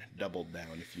down, doubled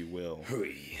down, if you will.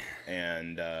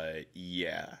 And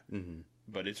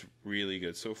but it's really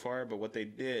good so far. But what they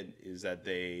did is that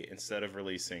they, instead of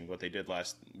releasing what they did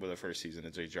with the first season,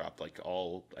 is they dropped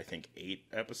all, I think, 8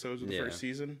 episodes of the first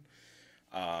season,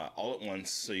 all at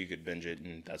once, so you could binge it,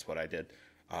 and that's what I did.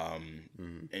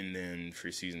 And then for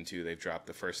season 2, they've dropped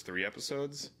the first 3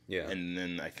 episodes. Yeah. And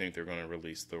then I think they're going to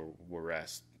release the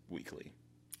rest weekly.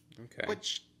 Okay.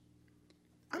 Which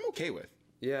I'm okay with.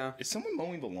 Yeah. Is someone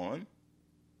mowing the lawn?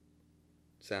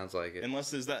 Sounds like it.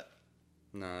 Unless there's that.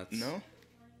 No. No?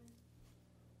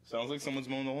 Sounds like someone's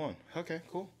mowing the lawn. Okay,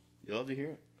 cool. You love to hear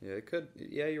it. Yeah, it could.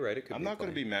 Yeah, you're right. It could. I'm not going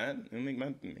to be mad. It'll make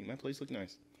my place look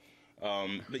nice.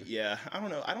 But yeah, I don't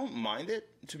know. I don't mind it,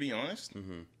 to be honest,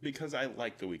 because I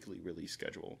like the weekly release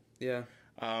schedule. Yeah.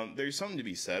 There's something to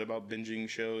be said about binging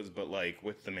shows, but like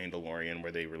with The Mandalorian,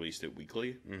 where they released it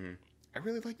weekly, I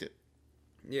really liked it.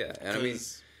 Yeah, and I mean,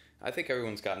 I think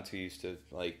everyone's gotten too used to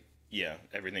like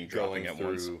everything dropping at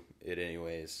once. It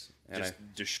anyways, and just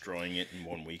destroying it in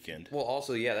one weekend. Well,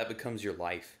 also, that becomes your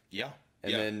life. Yeah.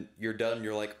 And then you're done.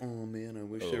 You're like, oh man, I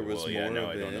wish there was more. Yeah, now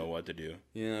I don't know what to do.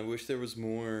 Yeah, I wish there was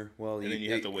more. Well, and then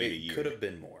you have to wait a year. It could have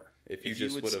been more if you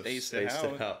just would have spaced it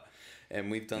out. And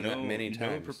we've done that many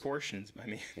times. No proportions, I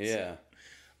mean. Yeah.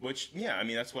 Which, I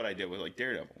mean, that's what I did with like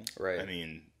Daredevil. Right. I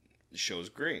mean, the show's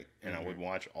great, and I would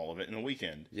watch all of it in a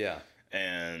weekend. Yeah.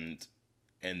 And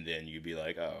then you'd be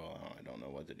like, oh, I don't know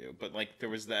what to do. But like there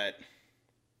was that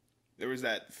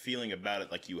feeling about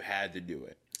it, like you had to do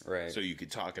it. Right. So you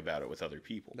could talk about it with other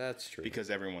people. That's true.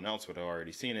 Because everyone else would have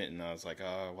already seen it, and I was like,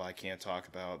 oh, well, I can't talk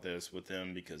about this with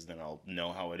them because then I'll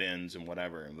know how it ends and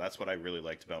whatever. And that's what I really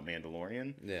liked about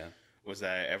Mandalorian. Yeah. Was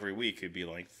that every week it'd be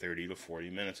like 30 to 40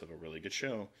 minutes of a really good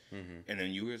show. And then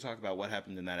you would talk about what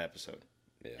happened in that episode.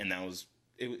 Yeah. And that was...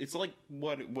 It's like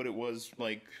what it was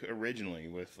like originally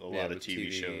with a lot of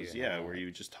TV shows. Yeah, where you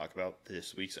would just talk about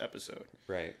this week's episode.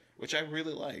 Right. Which I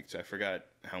really liked. I forgot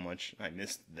how much I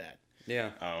missed that.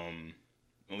 Yeah.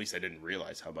 At least I didn't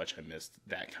realize how much I missed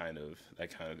that kind of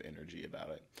energy about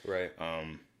it. Right.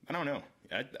 I don't know.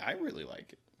 I really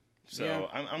like it. So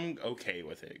I'm okay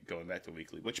with it going back to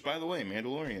weekly. Which, by the way,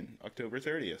 Mandalorian, October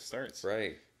 30th starts.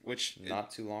 Right. Which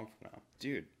not too long from now.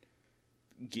 Dude,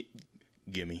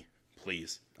 gimme.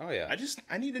 Please. Oh, yeah.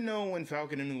 I need to know when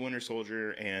Falcon and the Winter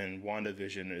Soldier and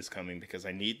WandaVision is coming because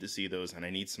I need to see those and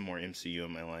I need some more MCU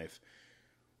in my life.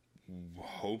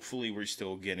 Hopefully we're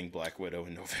still getting Black Widow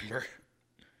in November.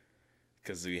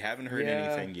 Because we haven't heard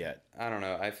anything yet. I don't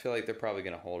know. I feel like they're probably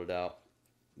going to hold it out.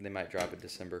 They might drop it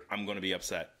December. I'm going to be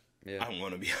upset. Yeah. I'm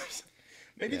going to be upset.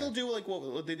 Maybe they'll do like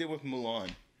what they did with Mulan.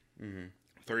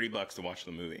 $30 to watch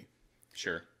the movie.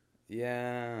 Sure.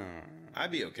 Yeah.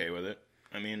 I'd be okay with it.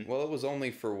 I mean, well, it was only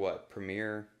for what,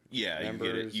 Premiere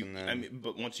members, you get it. I mean,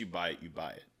 but once you buy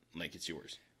it, like it's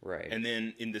yours, right? And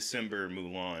then in December,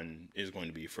 Mulan is going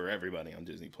to be for everybody on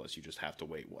Disney Plus. You just have to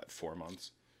wait 4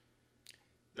 months?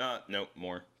 No,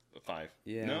 more 5.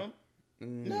 Yeah,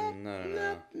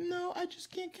 no. I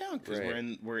just can't count because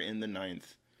we're in the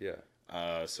 9th.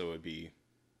 Yeah. So it'd be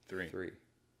 3.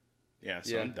 Yeah.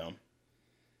 So I'm dumb.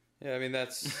 Yeah, I mean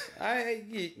that's I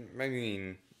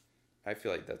mean, I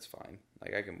feel like that's fine.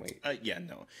 Like, I can wait.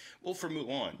 No. Well, for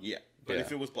Mulan, yeah. But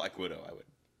if it was Black Widow, I would.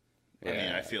 I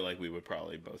mean, I feel like we would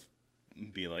probably both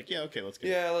be like, okay, let's get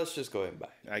it. Let's just go ahead and buy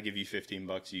it. I give you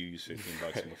 $15, you use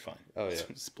 $15, and we're fine. Oh, yeah. So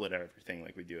split everything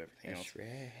like we do everything else.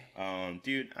 Right.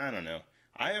 Dude, I don't know.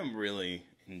 I am really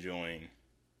enjoying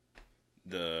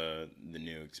the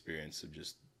new experience of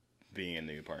just being in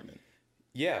the apartment.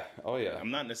 Yeah. Oh, yeah. I'm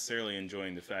not necessarily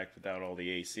enjoying the fact without all the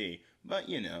AC, but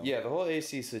you know. Yeah, the whole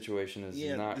AC situation is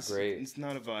not great. It's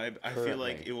not a vibe. Currently. I feel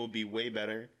like it will be way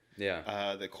better.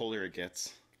 Yeah. The colder it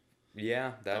gets.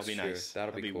 Yeah, that'll be true. Nice.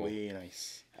 That'll be cool. Way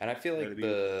nice. And I feel like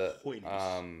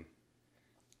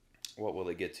what will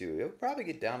it get to? It'll probably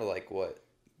get down to like what,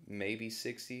 maybe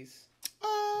 60s,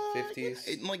 50s.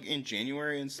 Yeah. Like in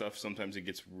January and stuff, sometimes it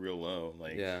gets real low.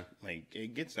 Like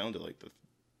it gets down to like the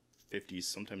 50s,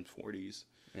 sometimes 40s.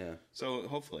 Yeah. So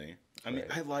hopefully, I mean,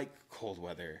 I like cold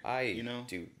weather. I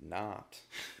do not.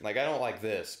 Like, I don't like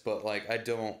this, but like I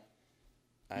don't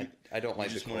like the cold. I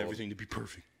just want everything to be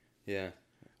perfect. Yeah.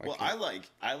 Well, I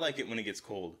like it when it gets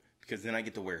cold because then I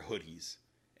get to wear hoodies,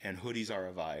 and hoodies are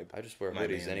a vibe. I just wear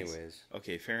hoodies anyways.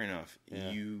 Okay, fair enough. Yeah.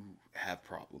 You have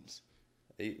problems.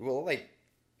 Well, like,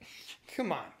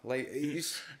 come on, like,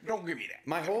 don't give me that.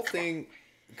 My whole thing,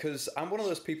 because I'm one of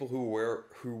those people who will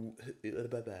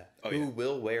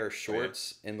wear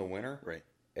shorts in the winter, right,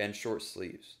 and short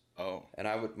sleeves. Oh, and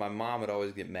my mom would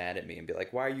always get mad at me and be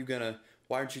like, why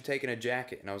aren't you taking a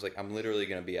jacket? And I was like, I'm literally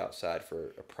going to be outside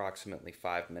for approximately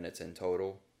 5 minutes in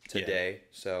total today.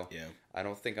 So I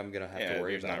don't think I'm going to have to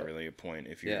worry about it. There's not really a point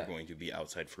if you're going to be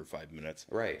outside for 5 minutes.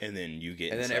 Right. And then you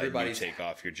get inside and you take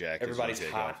off your jacket. Everybody's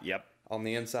hot. Yep. On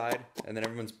the inside. And then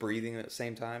everyone's breathing at the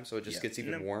same time. So it just gets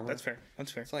even warmer. That's fair.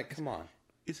 It's like, come on.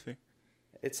 It's fair.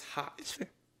 It's hot. It's fair.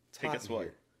 Hey, guess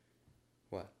what?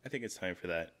 What? I think it's time for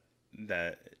that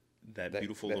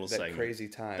beautiful little segment. Crazy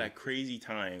time. That crazy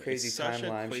time. Crazy it's time, such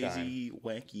a crazy, shine.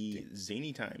 wacky,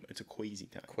 zany time. It's a Kwazy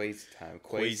time. Kwazy time.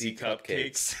 Kwazy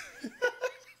Cupcakes.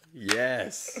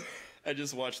 Yes. I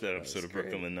just watched that episode of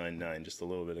Brooklyn Nine-Nine just a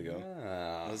little bit ago.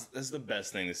 Ah. That's the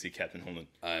best thing to see Captain Holden.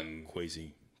 I'm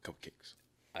Kwazy Cupcakes.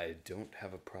 I don't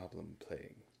have a problem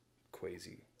playing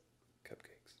Kwazy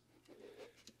Cupcakes.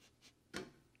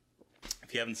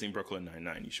 If you haven't seen Brooklyn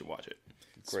Nine-Nine, you should watch it.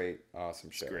 Great,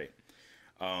 awesome show. It's great.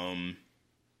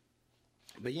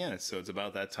 But yeah, so it's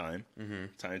about that time. Mm-hmm.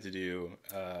 Time to do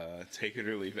Take It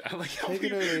or Leave It. I like how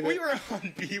we were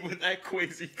on beat with that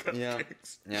Kwazy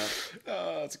Cupcakes. Yeah.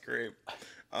 Oh, that's great.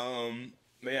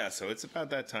 But yeah, so it's about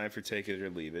that time for Take It or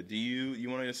Leave It. Do you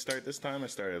want to start this time? I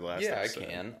started last episode. Yeah,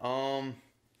 I can.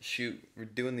 Shoot, we're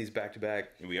doing these back to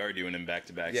back. We are doing them back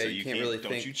to back. Yeah, so you can't really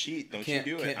don't think. You cheat. Don't you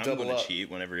do it. I'm going to cheat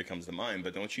whenever it comes to mine,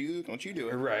 but don't you do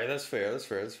it. Right, that's fair.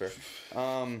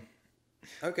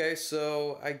 Okay,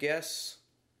 so I guess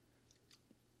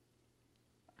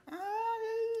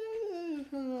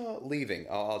leaving.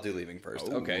 I'll do leaving first.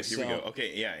 Oh, okay, here we go.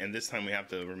 Okay, yeah, and this time we have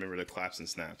to remember the claps and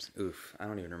snaps. Oof, I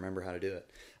don't even remember how to do it.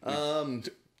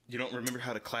 You don't remember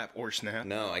how to clap or snap?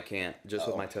 No, I can't. Just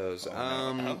with my toes.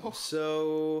 No.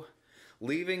 So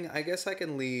leaving, I guess I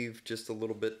can leave just a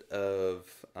little bit of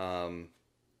I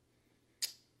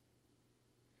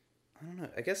don't know.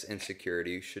 I guess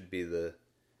insecurity should be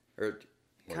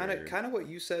kind of what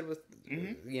you said with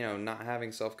not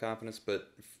having self-confidence,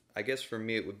 but I guess for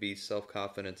me it would be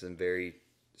self-confidence in very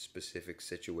specific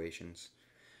situations.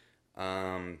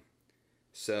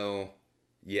 So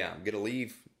yeah, I'm gonna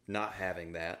leave not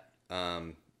having that,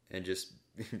 and just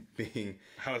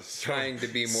trying to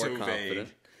be more confident.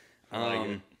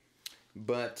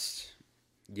 But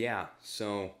yeah,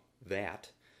 so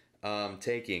that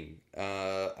taking,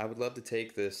 I would love to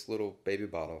take this little baby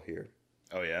bottle here.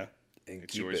 Oh yeah, and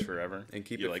it's yours forever. And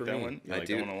keep you it like for that me. one? You I like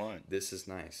do. That one a lot. This is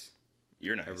nice.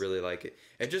 You're nice. I really like it,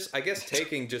 and just I guess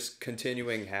just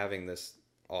continuing having this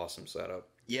awesome setup.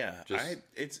 Yeah,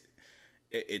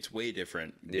 it's way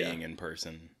different being in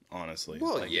person. Honestly,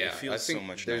 well, it feels so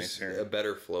much there's nicer. A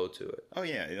better flow to it. Oh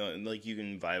yeah, like you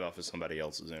can vibe off of somebody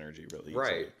else's energy really easily.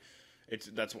 Right.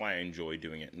 That's why I enjoy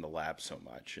doing it in the lab so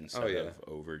much instead of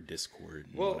over Discord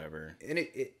and whatever. And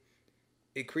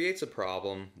it creates a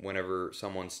problem whenever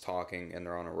someone's talking and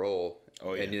they're on a roll.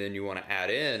 Oh yeah. And then you want to add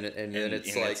in, and then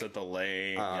it's like it's a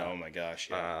delay. Oh my gosh.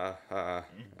 Yeah.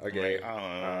 Okay.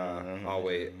 I'll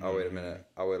wait a minute.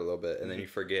 I'll wait a little bit, and then you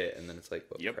forget, and then it's like,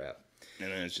 crap.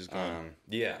 And then it's just gone.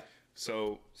 Yeah.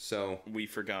 So we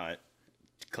forgot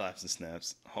claps and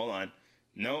snaps. Hold on.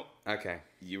 Nope. Okay.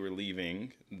 You were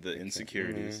leaving the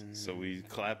insecurities. So we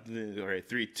clapped. All right,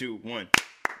 3, 2, 1.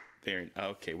 There.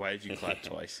 Okay. Why did you clap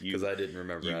twice? Because I didn't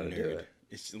remember how to do it.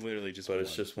 It's literally just. But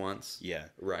it's just once. Yeah.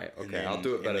 Right. Okay. Then, I'll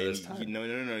do it better this time. No.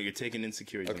 You're taking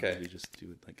insecurities. Okay. You just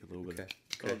do it like a little bit.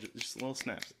 Okay. Just a little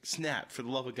snap. Snap for the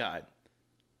love of God.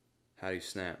 How do you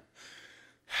snap?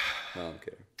 No, I'm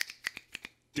kidding.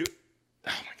 Dude.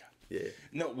 Oh my God. Yeah.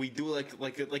 No, we do like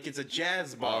it's a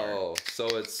jazz bar. Oh, so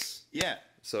it's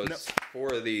So it's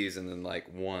 4 of these and then like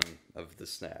 1 of the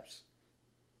snaps.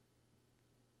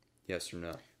 Yes or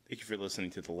no? Thank you for listening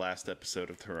to the last episode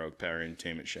of the Heroic Power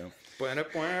Entertainment Show. Yeah.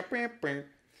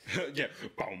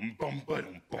 Boom, boom,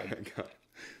 boom, boom.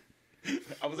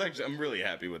 I'm really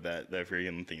happy with that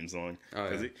freaking theme song.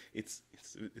 Because it's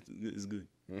good.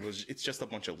 It's just a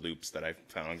bunch of loops that I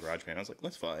found on GarageBand. I was like,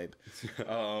 let's vibe.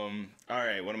 All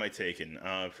right, what am I taking?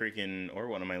 Or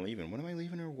what am I leaving? What am I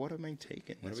leaving or what am I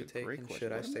taking? What are we taking?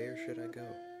 Should I stay or should I go?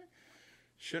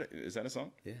 Is that a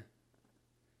song? Yeah.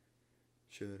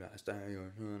 Should I stay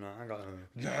or should I go?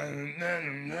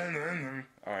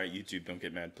 All right, YouTube, don't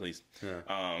get mad, please.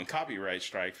 Yeah. Copyright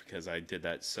strike because I did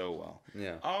that so well.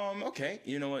 Yeah. Okay,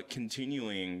 you know what?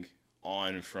 Continuing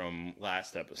on from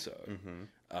last episode,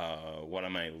 what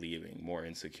am I leaving? More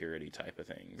insecurity type of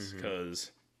things.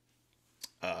 Because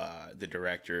the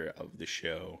director of the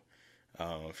show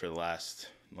for the last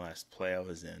play I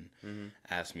was in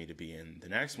asked me to be in the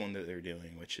next one that they're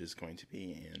doing, which is going to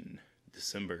be in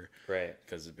December, right?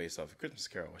 Because it's based off of Christmas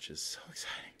Carol, which is so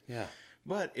exciting. Yeah,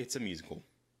 but it's a musical,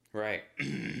 right?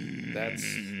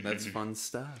 That's fun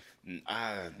stuff.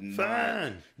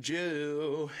 Fun.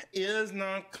 Joe is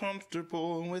not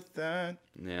comfortable with that.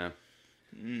 Yeah,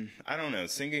 I don't know.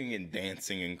 Singing and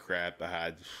dancing and crap.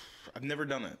 I've never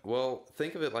done it. Well,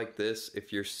 think of it like this: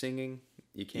 if you're singing,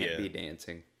 you can't be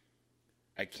dancing.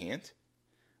 I can't.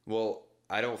 Well,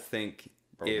 I don't think.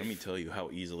 Bro, let me tell you how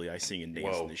easily I sing and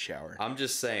dance in the shower. I'm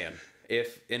just saying,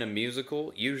 if in a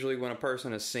musical, usually when a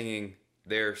person is singing,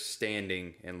 they're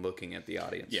standing and looking at the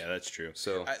audience. Yeah, that's true.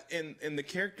 So, and the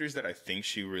characters that I think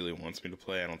she really wants me to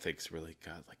play, I don't think it's really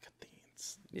got like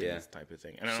a dance type of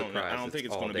thing. And I don't think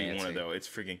it's going to be one of those. It's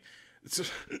freaking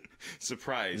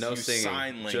surprise. No you singing.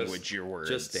 Sign language your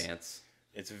words. Just dance.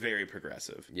 It's very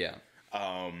progressive. Yeah.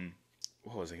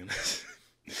 What was I going to say?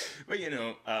 But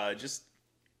just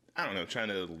I don't know, trying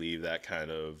to leave that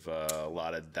kind of a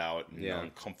lot of doubt and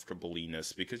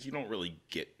uncomfortableness, because you don't really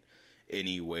get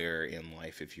anywhere in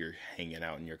life if you're hanging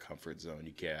out in your comfort zone.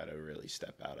 You gotta really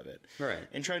step out of it. Right.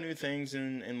 And try new things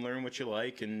and learn what you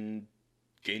like and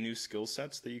gain new skill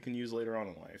sets that you can use later on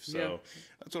in life. So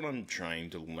that's what I'm trying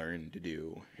to learn to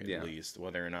do, at least.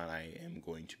 Whether or not I am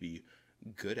going to be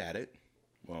good at it,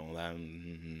 well, that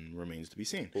remains to be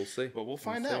seen. We'll see. But we'll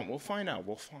find out. We'll find out.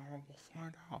 It's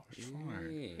fine.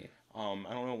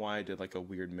 I don't know why I did like a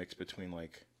weird mix between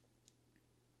like,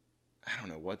 I don't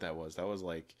know what that was. That was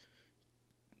like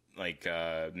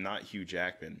not Hugh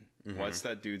Jackman. What's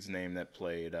that dude's name that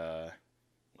played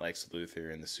Lex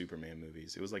Luthor in the Superman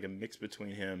movies? It was like a mix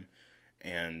between him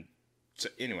and... So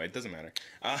anyway, it doesn't matter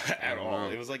at all.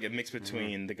 It was like a mix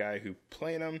between the guy who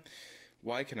played him...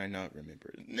 Why can I not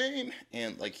remember his name?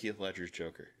 And like Heath Ledger's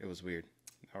Joker. It was weird.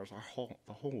 That was the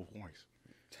whole voice.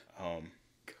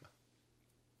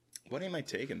 What am I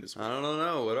taking this week? I don't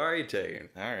know. What are you taking?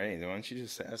 All right. Why don't you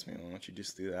just ask me? Why don't you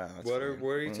just do that? That's what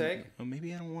are you taking? Well,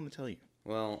 maybe I don't want to tell you.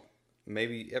 Well,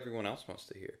 maybe everyone else wants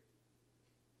to hear.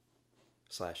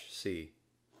 /see.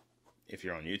 If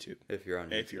you're on YouTube. If you're on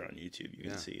YouTube, you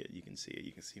can see it. You can see it.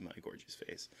 You can see my gorgeous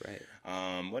face. Right.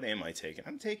 What am I taking?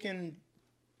 I'm taking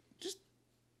just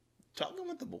talking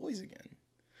with the boys again.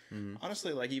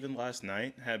 Honestly, like even last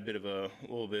night, had a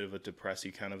little bit of a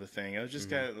depressy kind of a thing. I was just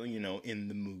kind of, in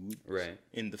the mood, right?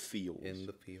 In the feels,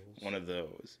 one of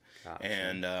those. Gotcha.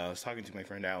 And I was talking to my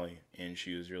friend Allie, and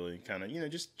she was really kind of,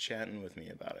 just chatting with me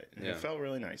about it. And it felt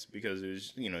really nice because it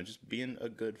was, just being a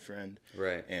good friend,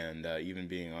 right? And even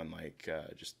being on like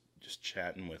just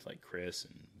chatting with like Chris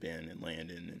and Ben and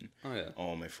Landon and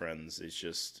all my friends. It's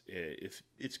just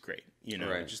it's great,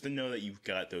 right. Just to know that you've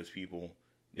got those people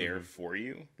there for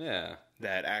you,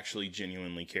 that actually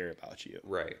genuinely care about you,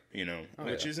 right?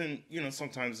 Which isn't,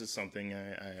 sometimes it's something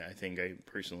I think I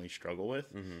personally struggle with,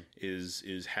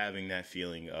 is having that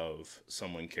feeling of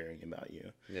someone caring about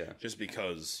you, just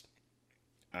because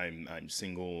I'm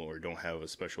single or don't have a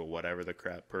special whatever the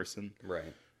crap person,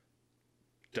 right?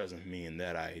 Doesn't mean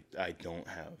that I don't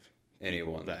have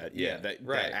anyone that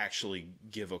actually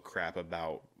give a crap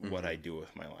about what I do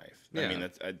with my life. I mean,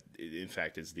 in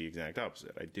fact, it's the exact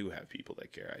opposite. I do have people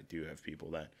that care. I do have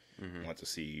people that want to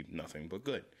see nothing but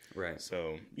good. Right.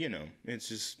 So,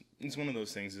 it's one of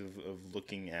those things of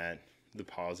looking at the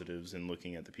positives and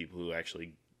looking at the people who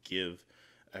actually give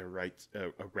a rat's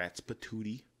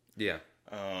patootie. Yeah.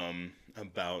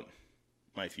 About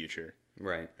my future.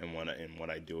 Right. And what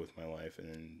I do with my life,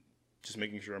 and just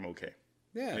making sure I'm okay.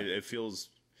 Yeah. It feels,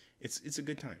 it's a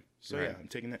good time. So I'm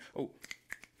taking that. Oh,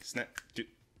 snap.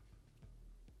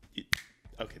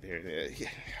 Okay, there. Yeah,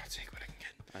 I'll take what I can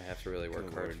get. I have to really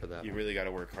work hard for that. You really got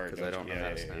to work hard because I don't know how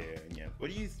to sound. Yeah. What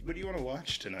do you want to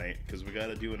watch tonight? Because we got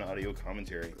to do an audio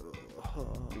commentary.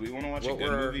 Do we want to watch a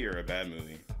good movie or a bad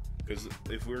movie? Because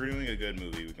if we're doing a good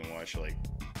movie, we can watch like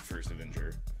First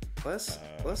Avenger.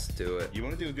 Let's do it. You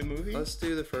want to do a good movie? Let's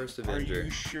do the First Avenger. Are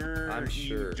you sure? I'm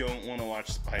sure. You don't want to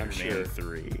watch Spider-Man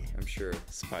 3? I'm sure.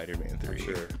 Spider-Man 3. I'm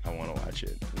sure. I want to watch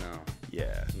it. No.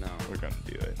 Yeah. No. We're going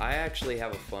to do it. I actually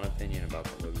have a fun opinion about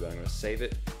the movie, but I'm going to save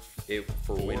it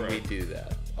for when we do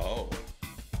that. Oh.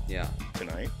 Yeah.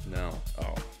 Tonight? No.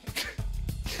 Oh.